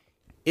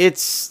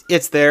 it's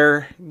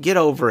there. Get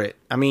over it.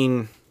 I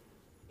mean,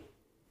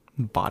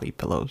 body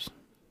pillows.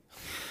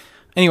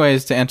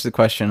 Anyways, to answer the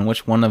question,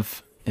 which one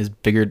is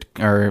bigger,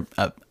 or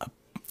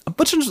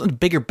which one's a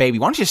bigger baby?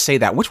 Why don't you just say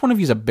that? Which one of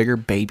you is a bigger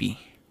baby?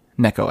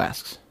 Neko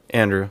asks.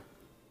 Andrew.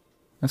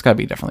 That's got to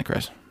be definitely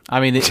Chris.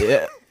 I mean,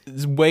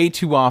 it's way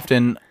too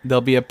often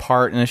there'll be a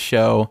part in a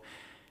show,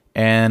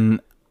 and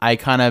I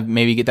kind of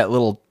maybe get that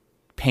little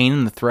pain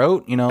in the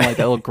throat, like that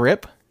little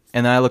grip,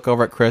 and then I look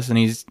over at Chris and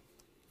he's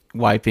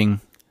wiping.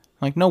 I'm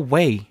like, no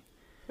way.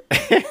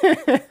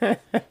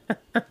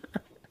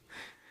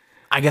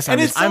 I guess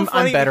I'm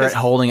better at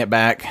holding it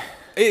back.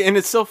 And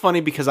it's so funny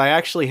because I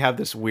actually have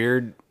this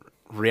weird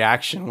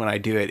reaction when I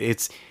do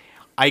it.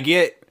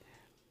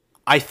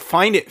 I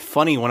find it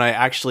funny when I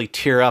actually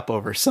tear up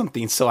over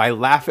something, so I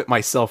laugh at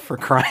myself for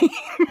crying.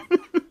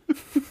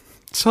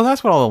 So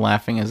that's what all the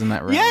laughing is in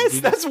that room. Yes,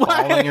 You're that's just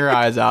why. bawling your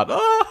eyes out.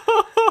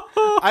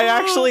 I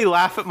actually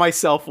laugh at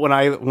myself when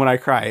I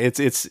cry.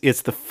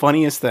 It's the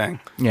funniest thing.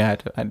 Yeah,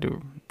 I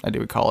do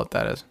recall it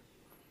that is.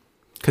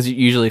 Because it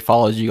usually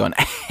follows you going,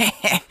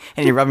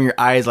 and you're rubbing your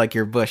eyes like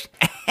you're Bush.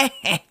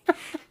 I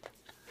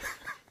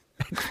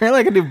feel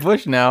like I do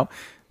Bush now.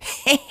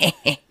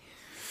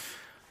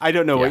 I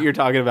don't know what Yeah. you're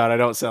talking about. I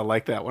don't sound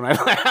like that when I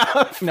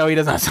laugh. No, he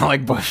does not sound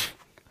like Bush.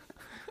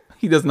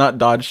 He does not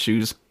dodge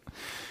shoes.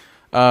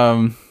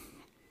 But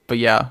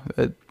yeah,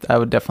 I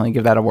would definitely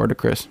give that award to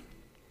Chris.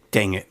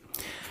 Dang it.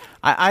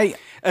 I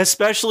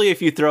Especially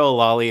if you throw a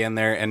lolly in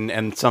there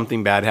and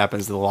something bad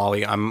happens to the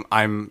lolly, I'm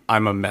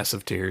a mess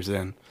of tears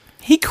then.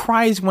 he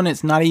cries when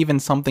it's not even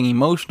something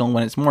emotional,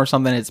 when it's more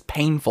something that's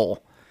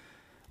painful.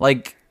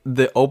 Like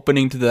the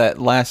opening to that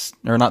last,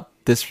 or not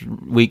this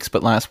week's,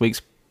 but last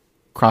week's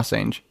Cross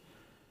Ange.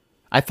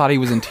 I thought he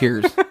was in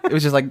tears. It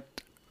was just like,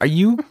 are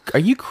you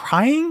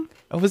crying?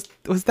 Was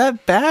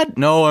that bad?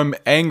 No, I'm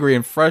angry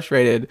and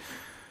frustrated.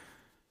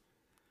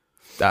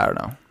 I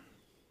don't know.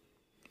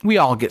 We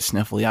all get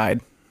sniffly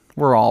eyed.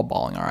 We're all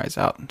bawling our eyes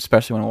out,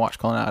 especially when we watch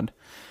Clannad.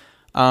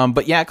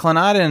 But yeah,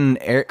 Clannad and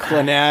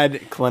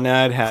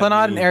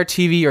Clannad and Air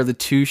TV are the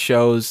two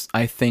shows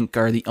I think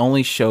are the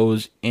only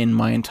shows in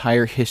my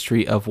entire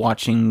history of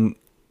watching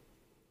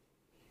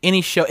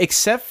any show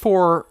except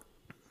for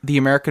the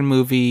American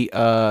movie.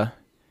 What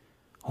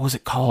was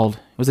it called?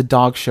 It was a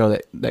dog show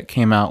that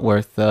came out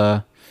with.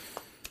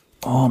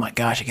 Oh my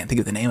gosh, I can't think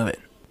of the name of it.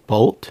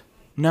 Bolt?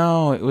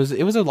 No, it was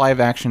a live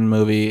action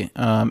movie.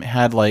 It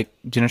had like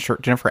Jennifer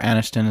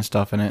Aniston and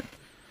stuff in it.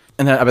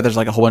 And then I bet there's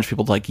like a whole bunch of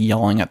people like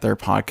yelling at their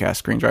podcast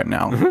screens right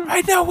now.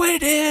 I know what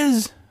it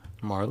is.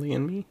 Marley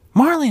and Me?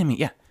 Marley and Me,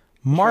 yeah.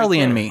 Marley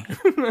and Me.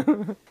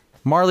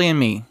 Marley and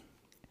Me.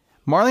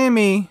 Marley and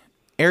Me,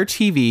 Air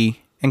TV,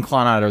 and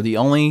Clannad are the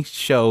only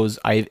shows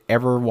I've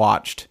ever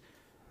watched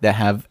that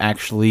have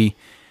actually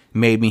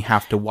made me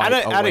have to wipe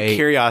away out of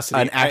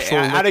curiosity, an actual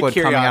out of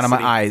liquid coming out of my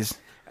curiosity. eyes.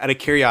 Out of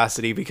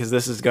curiosity, because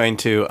this is going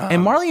to...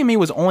 And Marley and Me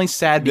was only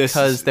sad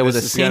because there was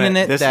a scene in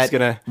it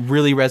that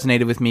really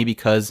resonated with me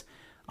because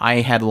I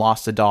had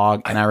lost a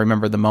dog, and I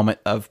remember the moment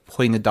of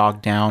putting the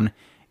dog down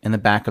in the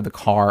back of the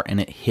car,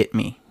 and it hit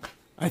me.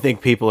 I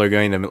think people are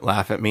going to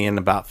laugh at me in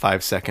about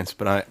 5 seconds,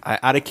 but I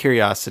out of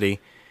curiosity,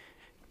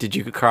 did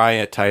you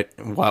cry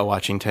while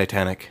watching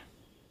Titanic?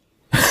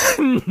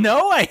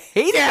 No, I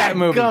hated that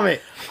movie.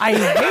 I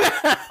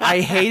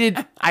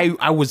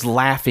was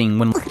laughing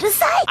when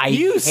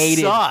You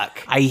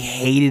suck. I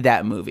hated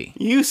that movie.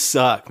 You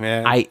suck,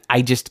 man.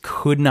 I just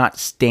could not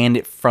stand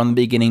it from the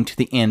beginning to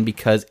the end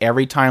because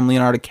every time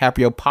Leonardo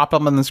DiCaprio popped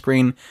up on the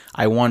screen,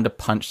 I wanted to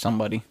punch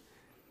somebody.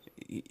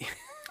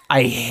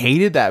 I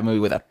hated that movie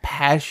with a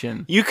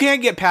passion. You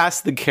can't get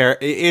past the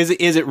character. Is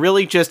it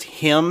really just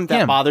him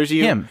that bothers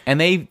you? Him.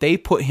 And they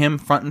put him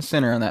front and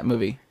center in that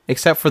movie.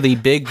 Except for the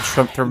big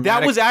dramatic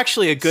That was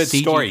actually a good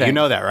CG story. thing. You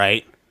know that,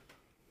 right?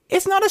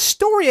 It's not a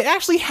story. It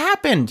actually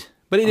happened.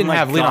 But it didn't my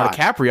have Leonardo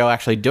God. DiCaprio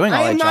actually doing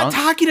all I am that not junk.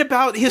 talking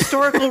about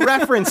historical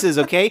references,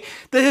 okay?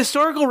 The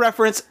historical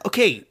reference,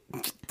 okay,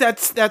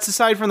 that's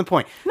aside from the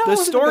point. No, it The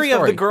wasn't a good story of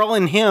story. the girl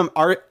and him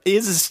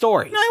is a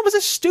story. No, it was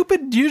a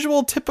stupid,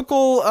 usual,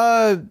 typical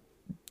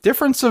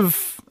difference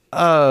of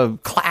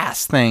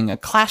class thing, a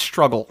class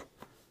struggle.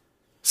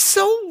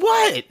 So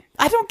what?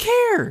 I don't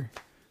care.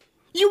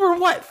 You were,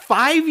 what,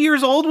 5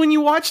 years old when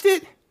you watched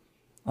it?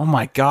 Oh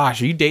my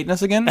gosh, are you dating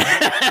us again?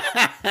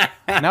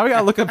 Now we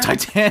gotta look up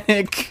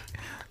Titanic.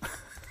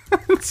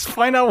 Let's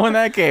find out when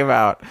that came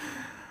out.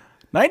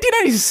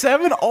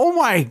 1997? Oh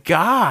my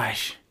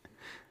gosh.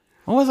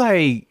 What was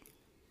I?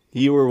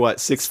 You were, what,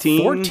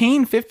 16?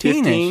 14, 15-ish.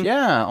 15?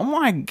 Yeah. Oh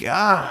my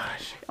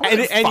gosh. I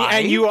was And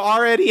five. you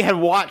already had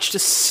watched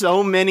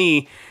so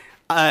many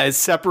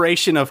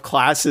separation of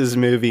classes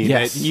movie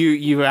Yes. that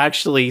you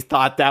actually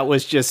thought that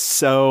was just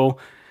so...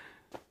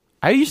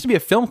 I used to be a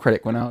film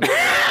critic when I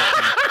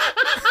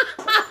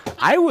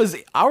was...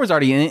 I was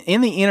already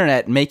in the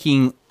internet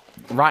making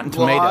Rotten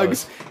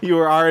Tomatoes. blogs. You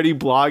were already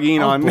blogging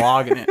I on... was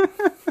blogging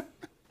it.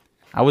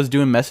 I was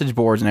doing message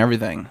boards and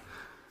everything.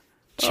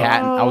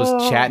 Chatting. I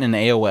was chatting in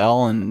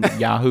AOL and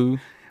Yahoo.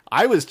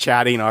 I was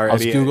chatting already. I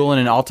was Googling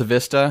in Alta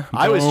Vista.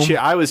 I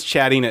Boom. was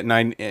chatting at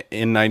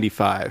in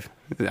 95.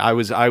 I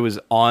was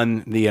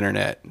on the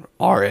internet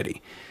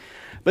already.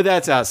 But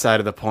that's outside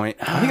of the point.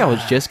 I think I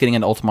was just getting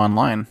into Ultima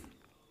Online.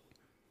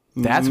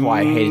 That's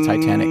why I hated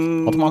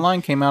Titanic. Ultima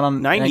Online came out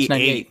on 98.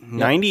 1998. Yep.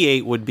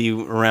 98 would be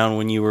around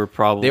when you were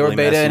probably They were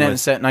beta messing in it with-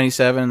 set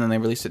 97, and then they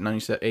released it in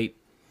 98.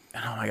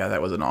 Oh my god,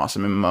 that was an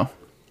awesome MMO.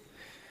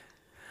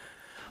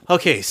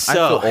 Okay,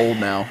 so I feel old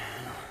now.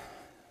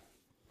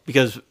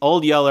 because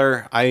Old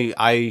Yeller,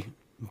 I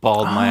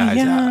bawled my eyes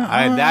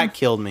out. That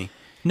killed me.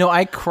 No,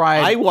 I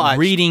cried I watched-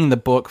 reading the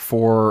book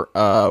for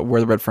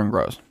Where the Red Fern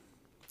Grows.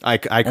 I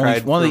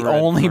cried. One of for the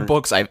Red only Fern.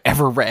 books I've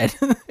ever read,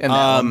 and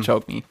that one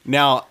choked me.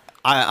 Now,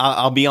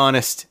 I'll be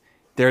honest.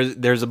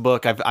 There's a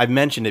book I've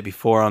mentioned it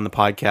before on the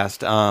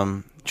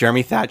podcast.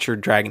 Jeremy Thatcher,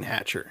 Dragon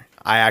Hatcher.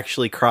 I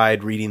actually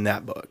cried reading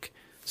that book.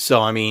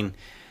 So I mean,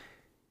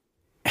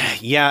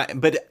 yeah,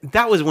 but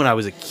that was when I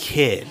was a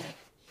kid.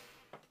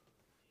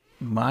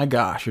 My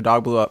gosh, your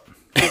dog blew up.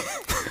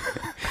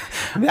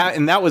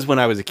 That was when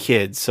I was a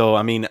kid. So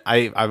I mean,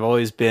 I've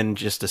always been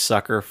just a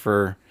sucker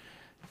for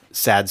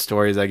sad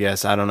stories. I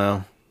guess I don't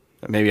know.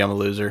 Maybe I'm a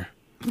loser.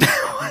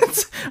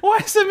 Why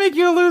does it make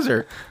you a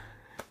loser?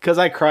 Because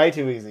I cry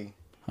too easy.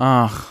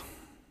 But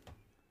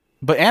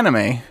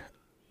anime,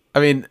 I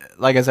mean,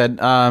 like I said,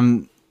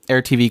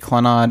 Air TV,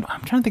 Clannad.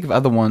 I'm trying to think of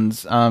other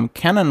ones.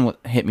 Canon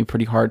hit me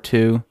pretty hard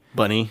too.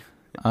 Bunny,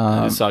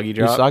 Usagi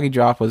Drop. Usagi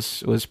Drop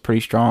was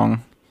pretty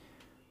strong.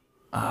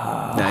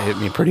 That hit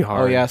me pretty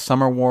hard. Oh yeah,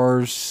 Summer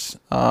Wars,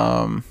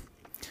 Wolf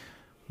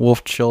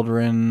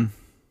Children.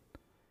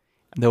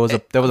 There was a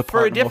part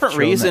for a in Wolf different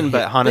Children reason,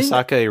 that but hit-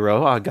 Hanasaka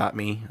Iroha got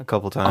me a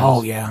couple times.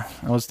 Oh yeah,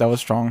 that was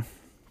strong.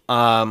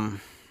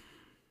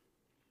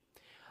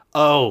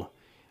 Oh,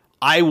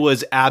 I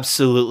was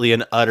absolutely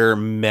an utter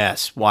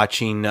mess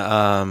watching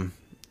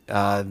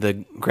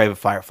the Grave of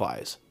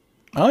Fireflies.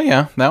 Oh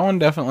yeah, that one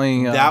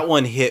definitely. That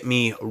one hit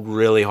me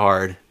really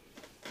hard.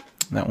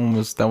 That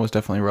was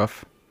definitely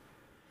rough.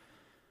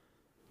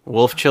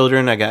 Wolf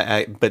Children,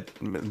 but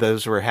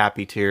those were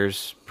happy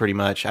tears, pretty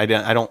much.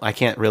 I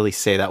can't really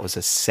say that was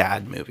a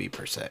sad movie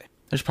per se.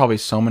 There's probably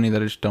so many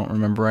that I just don't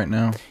remember right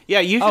now. Yeah,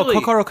 usually. Oh,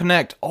 Kokoro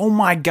Connect. Oh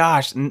my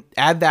gosh,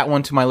 add that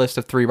one to my list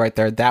of 3 right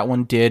there. That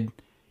one did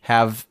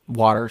have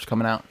waters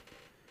coming out.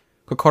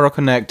 Kokoro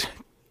Connect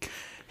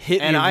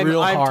hit and me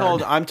real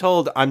hard. I'm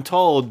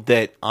told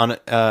that on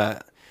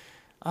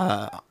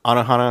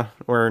Anohana,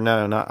 or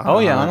no, not Anohana. Oh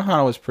yeah,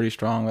 Anohana was pretty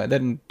strong. That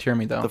didn't tear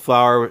me though.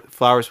 The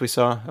flowers we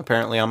saw.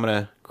 Apparently, I'm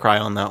gonna cry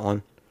on that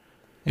one.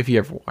 If you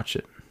ever watch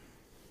it.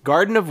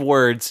 Garden of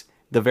Words,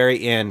 the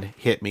very end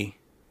hit me,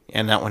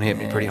 and that one hit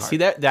me pretty hard. See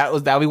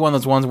that'll be one of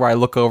those ones where I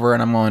look over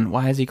and I'm going,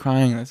 why is he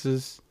crying? This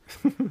is.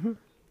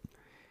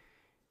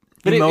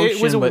 But emotion,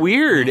 it was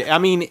weird. I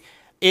mean,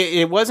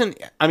 it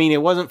wasn't. I mean,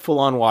 it wasn't full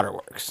on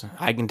waterworks.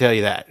 I can tell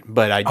you that.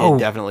 But I did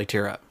definitely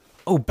tear up.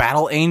 Oh,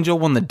 Battle Angel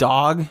when the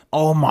dog.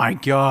 Oh my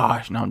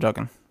gosh! No, I'm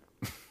joking.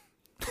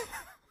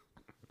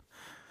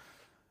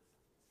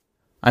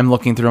 I'm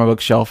looking through my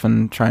bookshelf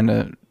and trying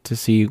to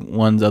see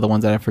other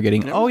ones that I'm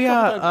forgetting. Oh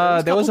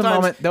yeah, there was a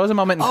moment. There was a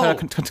moment in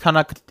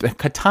Katana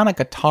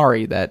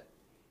Katari that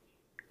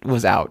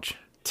was ouch.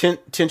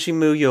 Tenchi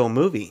Muyo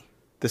movie,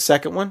 the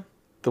second one,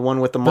 the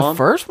one with the mom. The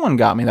first one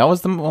got me. That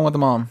was the one with the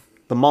mom.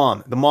 The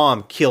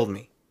mom killed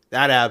me.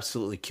 That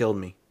absolutely killed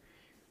me.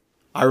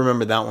 I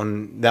remember that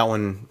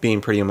one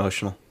being pretty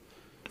emotional.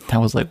 That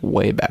was like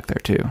way back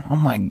there too. Oh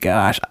my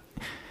gosh.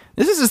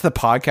 This is just the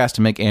podcast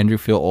to make Andrew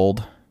feel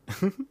old.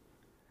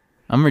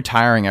 I'm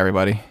retiring,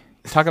 everybody.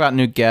 Talk about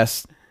new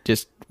guests.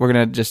 We're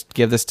going to just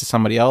give this to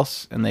somebody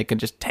else and they can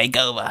just take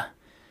over.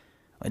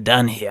 We're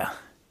done here.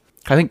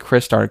 I think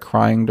Chris started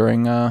crying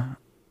during a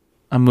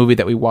movie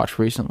that we watched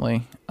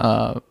recently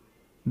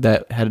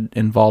that had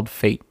involved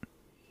fate.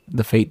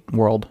 The Fate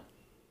world.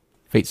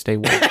 Fate Stay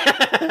world.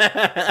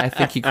 I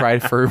think he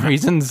cried for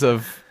reasons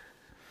of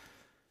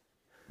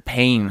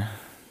pain.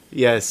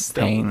 Yes,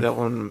 Pain. That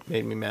one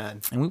made me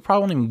mad. And we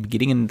probably won't even be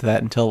getting into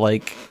that until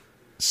like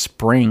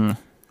spring.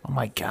 Oh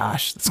my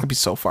gosh, that's gonna be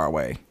so far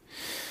away.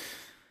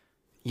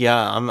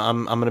 Yeah, I'm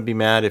gonna be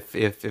mad if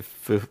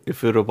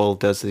Foodable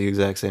does the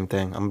exact same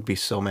thing. I'm gonna be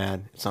so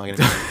mad. It's not gonna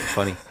be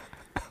funny.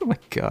 Oh my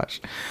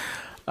gosh.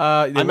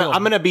 I'm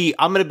gonna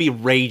be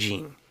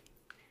raging.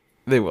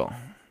 They will.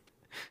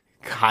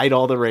 Hide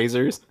all the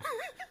razors.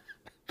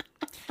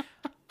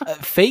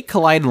 Fate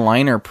Collide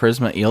Liner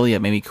Prisma Ilia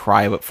made me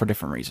cry, but for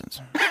different reasons.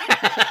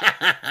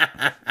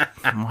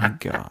 Oh my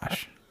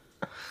gosh.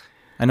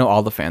 I know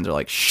all the fans are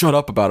like, shut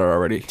up about it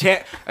already.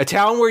 A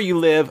Town Where You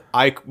Live,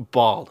 I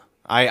bawled.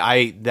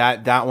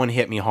 That one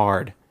hit me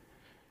hard.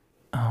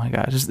 Oh my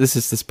gosh. This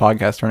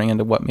podcast turning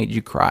into What Made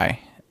You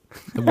Cry.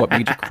 The What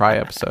Made You Cry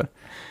episode.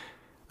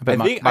 I bet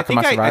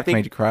Barakamon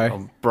made you cry.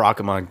 Oh,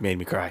 Barakamon made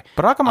me cry.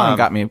 Barakamon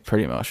got me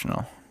pretty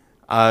emotional.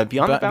 Beyond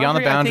the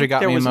Boundary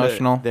got me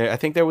emotional. I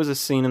think there was a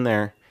scene in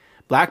there.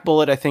 Black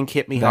Bullet, I think,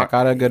 hit me hard. That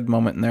got a good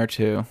moment in there,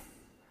 too.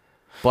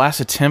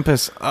 Blast of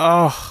Tempest.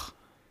 Oh.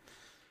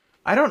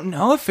 I don't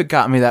know if it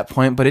got me that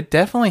point, but it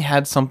definitely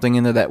had something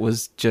in there that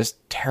was just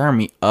tearing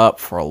me up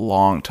for a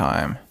long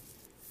time.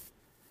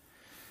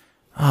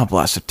 Oh,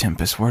 Blast of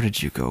Tempest, where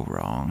did you go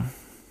wrong?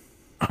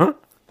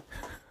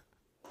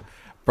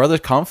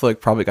 Brothers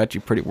Conflict probably got you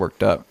pretty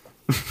worked up.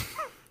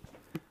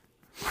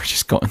 We're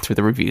just going through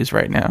the reviews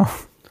right now.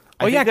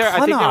 Oh yeah,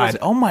 Clannad.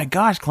 Oh my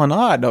gosh,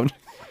 Clannad.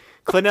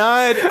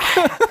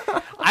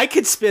 Clannad. I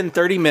could spend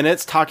 30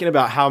 minutes talking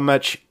about how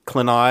much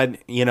Clannad,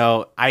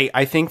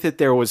 I think that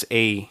there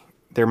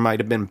might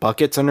have been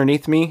buckets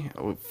underneath me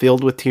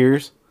filled with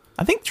tears.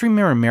 I think Dream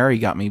Mirror Mary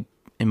got me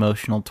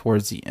emotional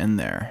towards the end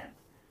there.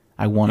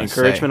 I want to say.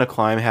 Encouragement of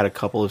Climb had a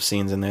couple of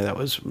scenes in there that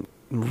was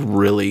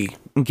really...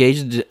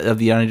 Engaged of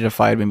the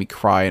Unidentified made me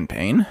cry in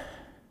pain.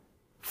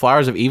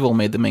 Flowers of Evil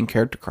made the main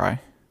character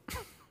cry.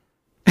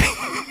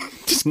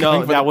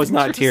 No, that was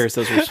not tears.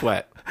 Those were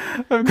sweat.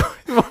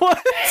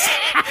 What?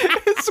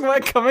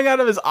 Sweat coming out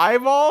of his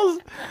eyeballs?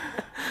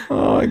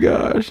 Oh my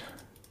gosh.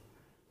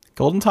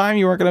 Golden Time?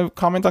 You weren't going to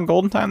comment on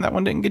Golden Time? That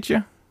one didn't get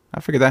you? I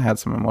figured that had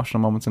some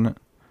emotional moments in it.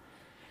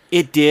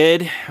 It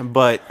did,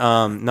 but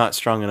not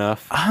strong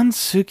enough.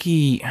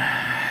 Hansuki...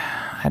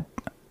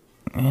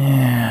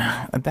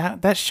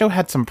 that show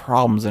had some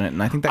problems in it,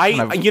 and I think that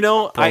kind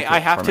of... I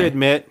have to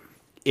admit,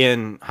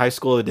 in High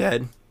School of the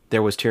Dead,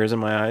 there was tears in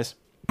my eyes.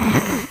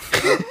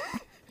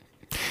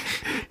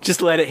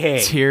 Just let it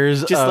hang.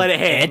 Tears Just let it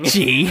hang.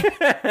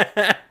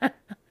 Etchy.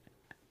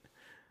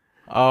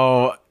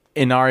 Oh,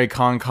 Inari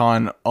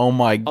Con. Oh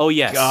my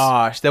yes.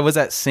 gosh. There was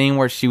that scene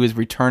where she was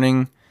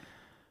returning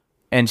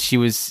and she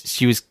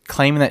was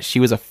claiming that she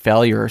was a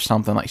failure or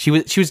something. Like she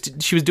was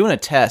doing a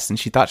test and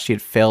she thought she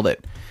had failed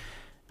it.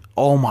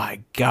 Oh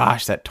my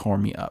gosh, that tore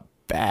me up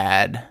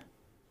bad.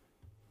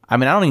 I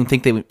mean, I don't even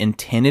think they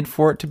intended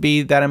for it to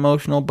be that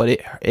emotional, but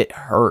it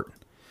hurt.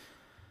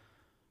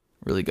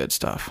 Really good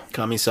stuff.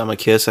 Kami-sama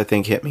Kiss, I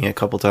think, hit me a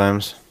couple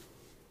times.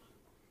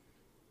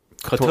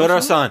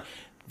 Kotoro-san,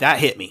 that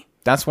hit me.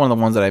 That's one of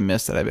the ones that I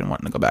missed that I've been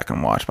wanting to go back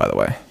and watch, by the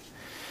way.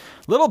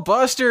 Little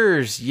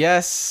Busters,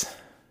 yes.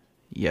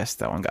 Yes,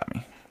 that one got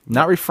me.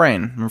 Not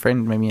Refrain.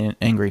 Refrain made me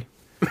angry.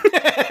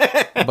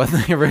 But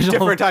the original...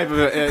 different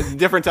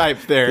type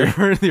there.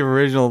 The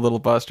original Little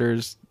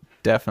Busters,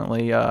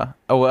 definitely.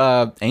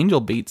 Angel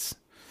Beats.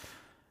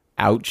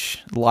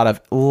 Ouch. A lot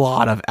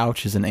of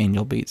ouches in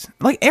Angel Beats.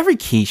 Like every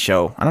Key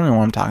show. I don't know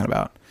what I'm talking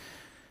about.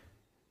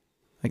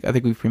 Like I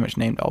think we've pretty much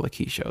named all the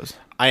Key shows.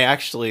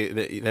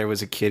 There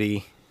was a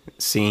kitty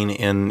scene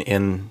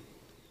in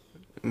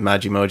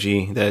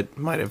Majimoji that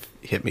might have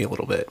hit me a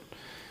little bit.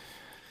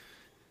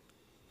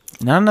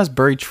 Nana's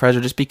Buried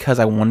Treasure, just because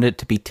I wanted it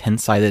to be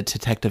 10-sided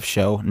detective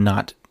show,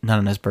 not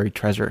Nana's Buried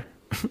Treasure.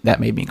 That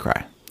made me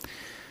cry.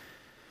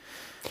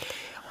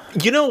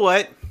 You know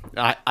what?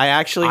 I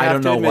actually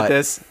have to admit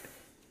this.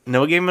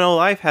 No Game, No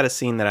Life had a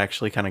scene that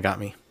actually kind of got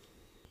me.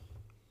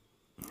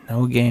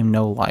 No Game,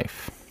 No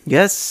Life.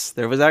 Yes,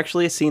 there was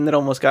actually a scene that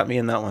almost got me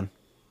in that one.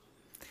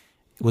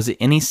 Was it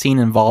any scene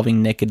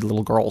involving naked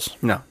little girls?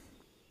 No.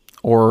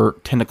 Or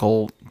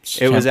tentacle?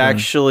 It was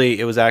actually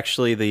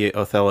the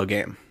Othello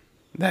game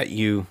that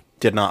you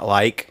did not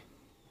like.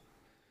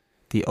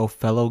 The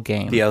Othello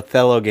game. The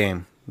Othello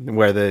game,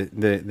 where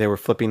they were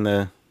flipping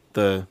the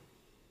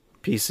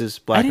pieces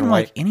black and white. I didn't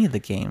like any of the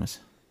games.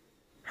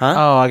 Huh?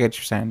 Oh, I get what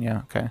you're saying. Yeah,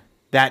 okay.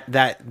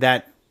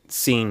 That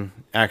scene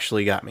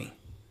actually got me,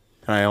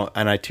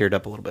 and I teared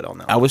up a little bit on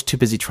that one. I was too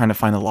busy trying to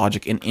find the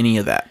logic in any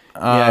of that.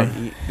 Yeah.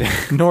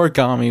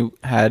 Noragami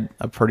had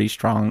a pretty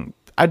strong,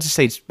 I'd just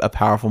say it's a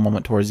powerful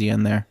moment towards the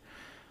end there.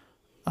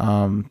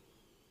 1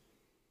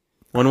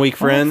 Week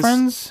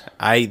Friends.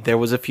 There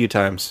was a few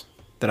times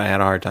that I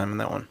had a hard time in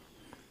that one.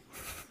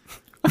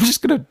 I'm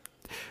just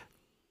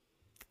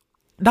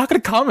not gonna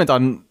comment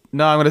on.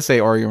 No, I'm gonna say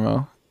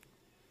Origamo.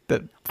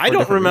 I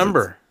don't remember.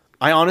 Reasons.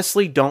 I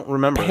honestly don't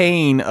remember.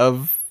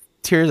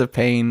 Tears of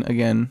Pain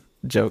again.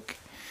 Joke.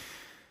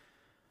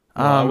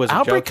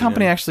 Outbreak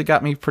Company actually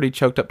got me pretty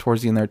choked up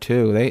towards the end there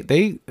too.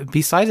 They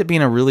besides it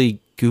being a really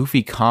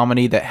goofy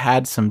comedy that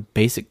had some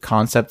basic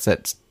concepts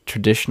that's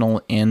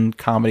traditional in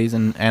comedies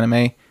and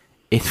anime,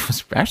 it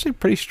was actually a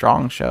pretty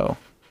strong show.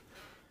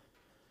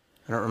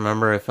 I don't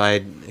remember if I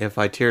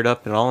teared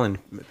up at all in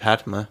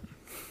Patma.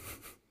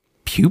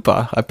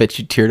 Pupa, I bet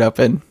you teared up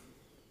in.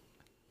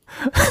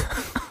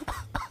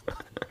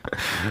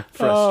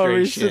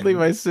 Frustration. Recently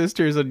my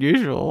sister is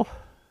unusual.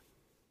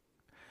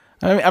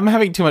 I'm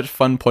having too much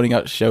fun pointing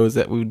out shows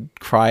that we would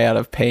cry out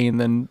of pain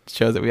than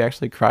shows that we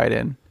actually cried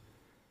in.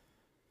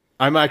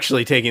 I'm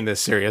actually taking this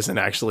serious and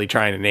actually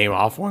trying to name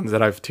off ones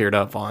that I've teared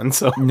up on.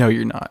 So no,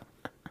 you're not.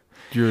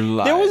 You're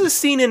lying. There was a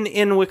scene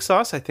in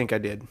Wixos I think I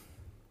did.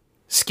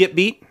 Skip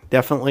Beat,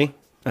 definitely.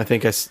 I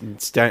think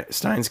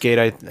Steins Gate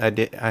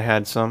I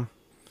had some.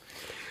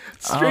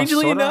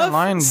 Strangely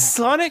enough,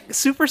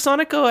 Super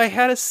Sonico, I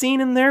had a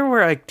scene in there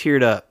where I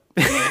teared up.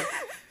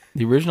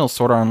 The original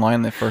Sword Art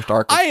Online, the first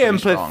arc was I am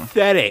strong.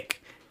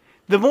 Pathetic.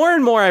 The more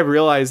and more I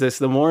realize this,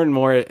 the more and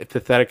more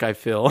pathetic I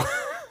feel.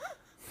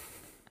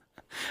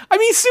 I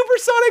mean, Super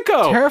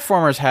Sonico!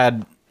 Terraformers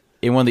had,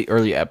 in one of the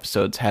early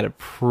episodes, had a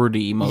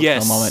pretty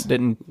emotional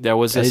moment. There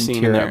was a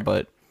scene in there,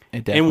 but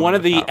it definitely in one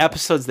of the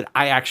episodes that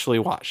I actually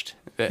watched.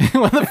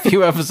 One of the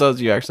few episodes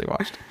you actually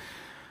watched.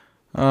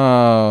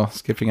 Oh,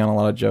 skipping on a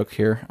lot of joke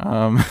here.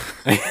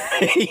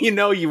 You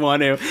know you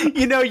want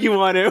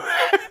to.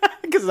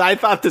 Because I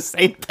thought the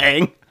same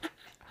thing.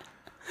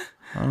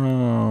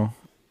 Oh.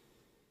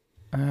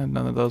 I had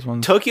none of those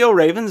ones. Tokyo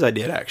Ravens I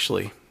did,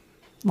 actually.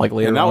 Like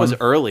later and that on? was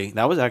early.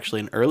 That was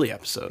actually an early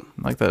episode.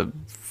 Like the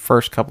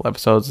first couple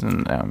episodes.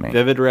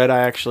 Vivid Red I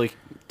actually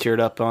teared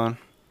up on.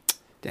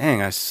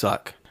 Dang, I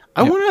suck.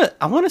 I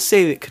want to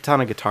say that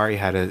Katana Gatari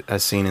had a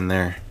scene in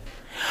there.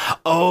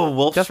 Oh,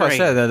 Wolf's That's what I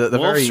said.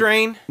 Wolf's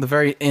Rain. The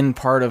very end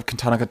part of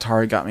Katana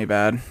Gatari got me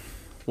bad.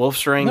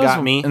 Wolf's Rain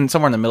got me. And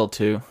somewhere in the middle,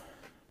 too.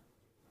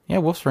 Yeah,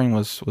 Wolf's Rain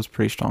was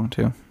pretty strong,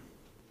 too.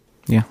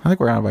 Yeah, I think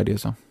we're out of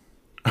ideas, though.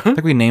 I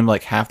think we named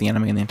like half the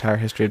anime in the entire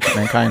history of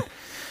mankind,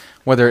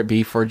 whether it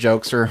be for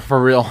jokes or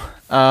for real.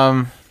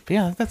 But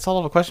yeah, that's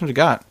all the questions we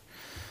got.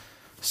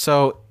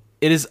 So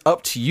it is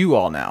up to you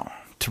all now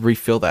to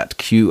refill that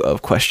queue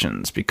of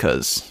questions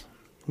because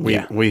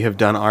we have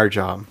done our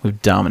job.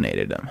 We've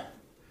dominated them.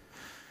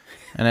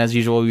 And as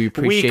usual, we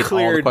appreciate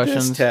all the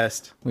questions. This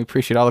test. We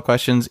appreciate all the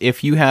questions.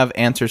 If you have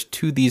answers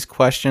to these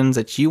questions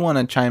that you want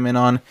to chime in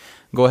on,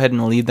 go ahead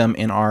and leave them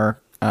in our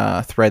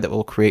thread that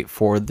we'll create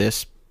for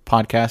this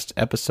podcast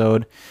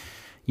episode.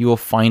 You will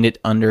find it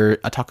under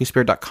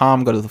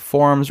otakuspirit.com. Go to the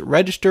forums,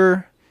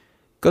 register,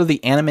 go to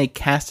the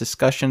Animecast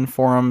discussion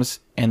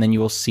forums, and then you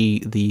will see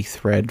the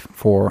thread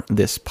for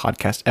this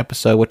podcast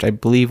episode, which I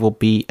believe will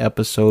be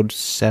episode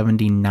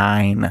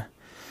 79.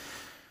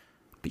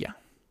 But yeah,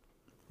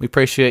 we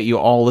appreciate you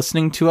all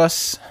listening to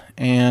us.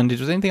 And is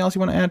there anything else you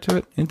want to add to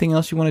it? Anything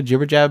else you want to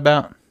jibber jab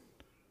about?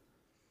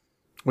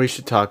 We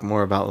should talk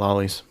more about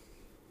lollies.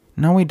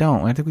 No, we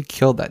don't. I think we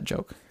killed that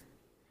joke.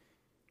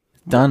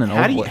 Done and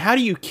over with. How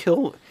do you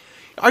kill?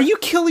 Are you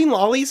killing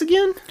lollies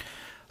again?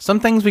 Some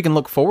things we can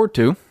look forward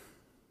to,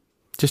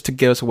 just to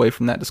get us away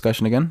from that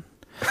discussion again.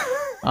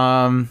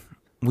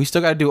 We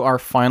still got to do our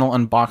final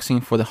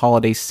unboxing for the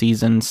holiday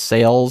season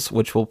sales,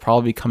 which will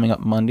probably be coming up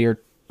Monday or,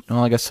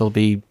 well, I guess it'll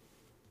be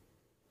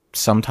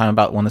sometime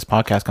about when this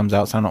podcast comes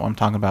out, so I don't know what I'm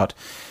talking about.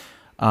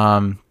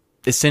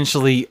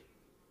 Essentially,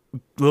 a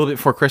little bit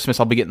before Christmas,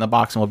 I'll be getting the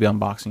box and we'll be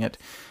unboxing it.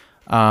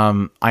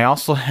 I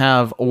also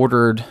have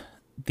ordered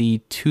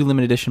the 2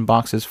 limited edition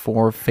boxes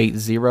for Fate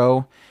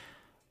Zero.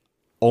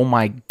 Oh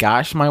my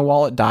gosh, my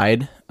wallet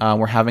died.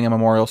 We're having a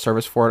memorial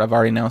service for it. I've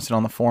already announced it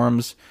on the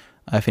forums.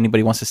 If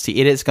anybody wants to see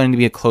it, it's going to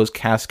be a closed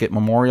casket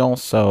memorial,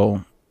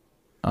 so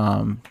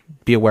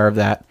be aware of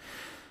that.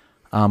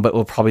 But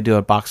we'll probably do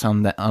a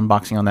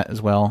unboxing on that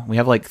as well. We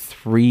have like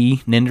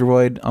 3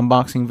 Nindroid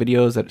unboxing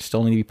videos that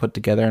still need to be put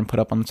together and put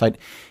up on the site.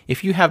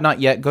 If you have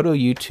not yet, go to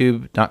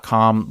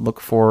youtube.com,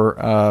 look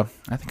for, I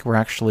think we're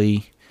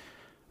actually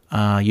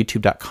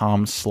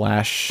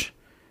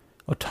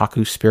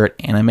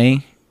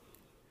youtube.com/otakuspiritanime.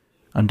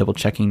 I'm double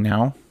checking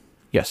now.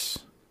 Yes.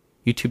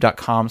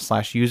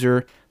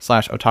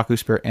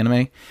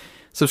 youtube.com/user/otakuspiritanime.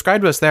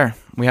 Subscribe to us there.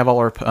 We have all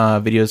our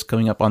videos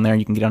coming up on there.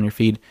 You can get on your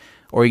feed,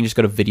 or you can just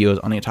go to videos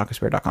on the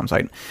otakuspirit.com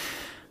site.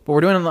 But we're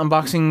doing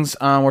unboxings.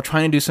 We're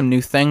trying to do some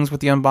new things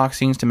with the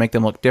unboxings to make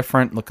them look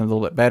different, look a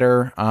little bit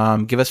better.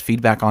 Give us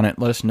feedback on it.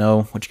 Let us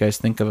know what you guys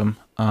think of them,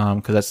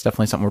 because that's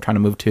definitely something we're trying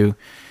to move to.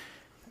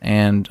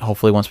 And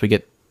hopefully once we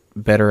get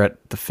better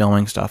at the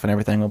filming stuff and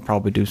everything, we'll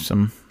probably do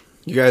some.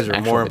 You guys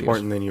are more videos.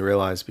 important than you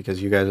realize,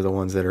 because you guys are the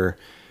ones that are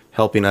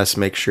helping us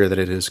make sure that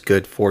it is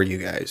good for you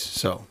guys.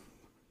 So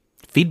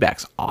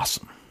feedback's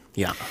awesome.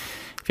 Yeah.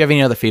 If you have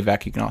any other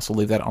feedback, you can also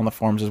leave that on the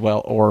forums as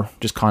well, or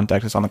just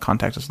contact us on the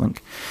contact us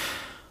link.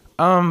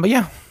 But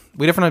yeah,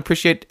 we definitely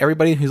appreciate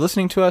everybody who's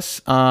listening to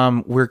us.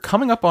 We're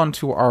coming up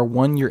onto our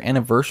 1-year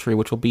anniversary,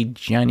 which will be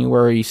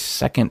January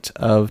 2nd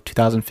of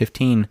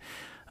 2015.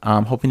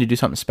 Hoping to do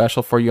something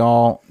special for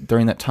y'all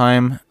during that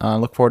time.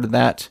 Look forward to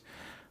that.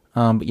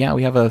 But yeah,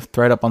 we have a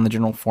thread up on the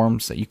general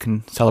forums that you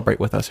can celebrate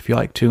with us if you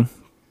like to.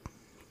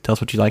 Tell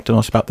us what you like to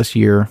know about this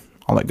year,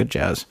 all that good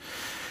jazz.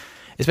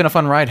 It's been a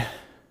fun ride.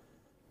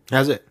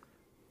 Has it?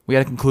 We got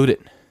to conclude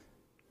it.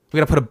 We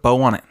got to put a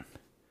bow on it.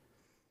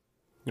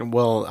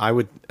 Well, I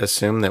would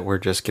assume that we're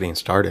just getting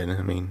started.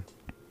 I mean,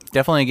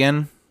 definitely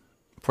again,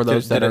 for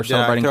those that are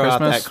celebrating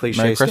Christmas, that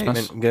cliche Merry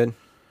Christmas. Statement good?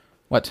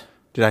 What?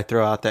 Did I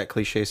throw out that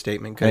cliche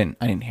statement good?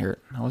 I didn't hear it.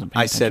 I wasn't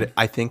paying attention. I said,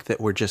 I think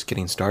that we're just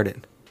getting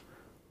started.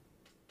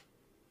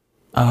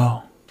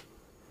 Oh.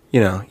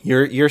 You know,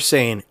 you're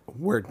saying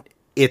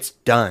it's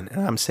done,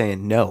 and I'm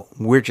saying no,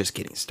 we're just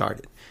getting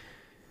started.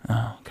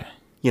 Oh, okay.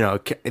 You know,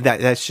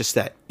 that's just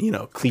that,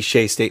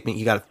 cliche statement.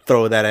 You got to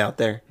throw that out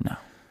there.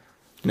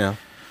 No. Is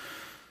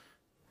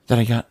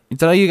that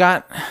all you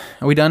got?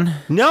 Are we done?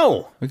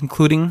 No. Are we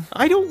concluding?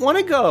 I don't want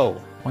to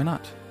go. Why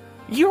not?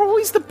 You're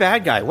always the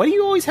bad guy. Why do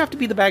you always have to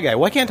be the bad guy?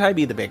 Why can't I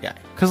be the bad guy?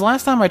 Because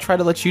last time I tried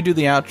to let you do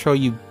the outro,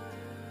 you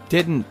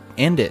didn't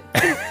end it.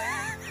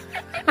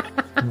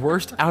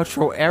 Worst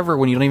outro ever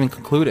when you don't even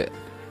conclude it.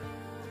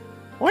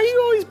 Why are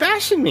you always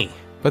bashing me?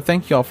 But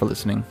thank you all for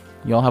listening.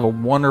 You all have a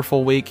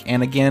wonderful week.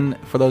 And again,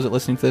 for those that are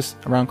listening to this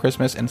around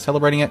Christmas and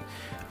celebrating it,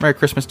 Merry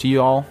Christmas to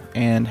you all,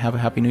 and have a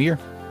Happy New Year.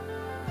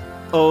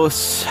 Oh,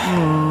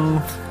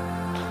 so...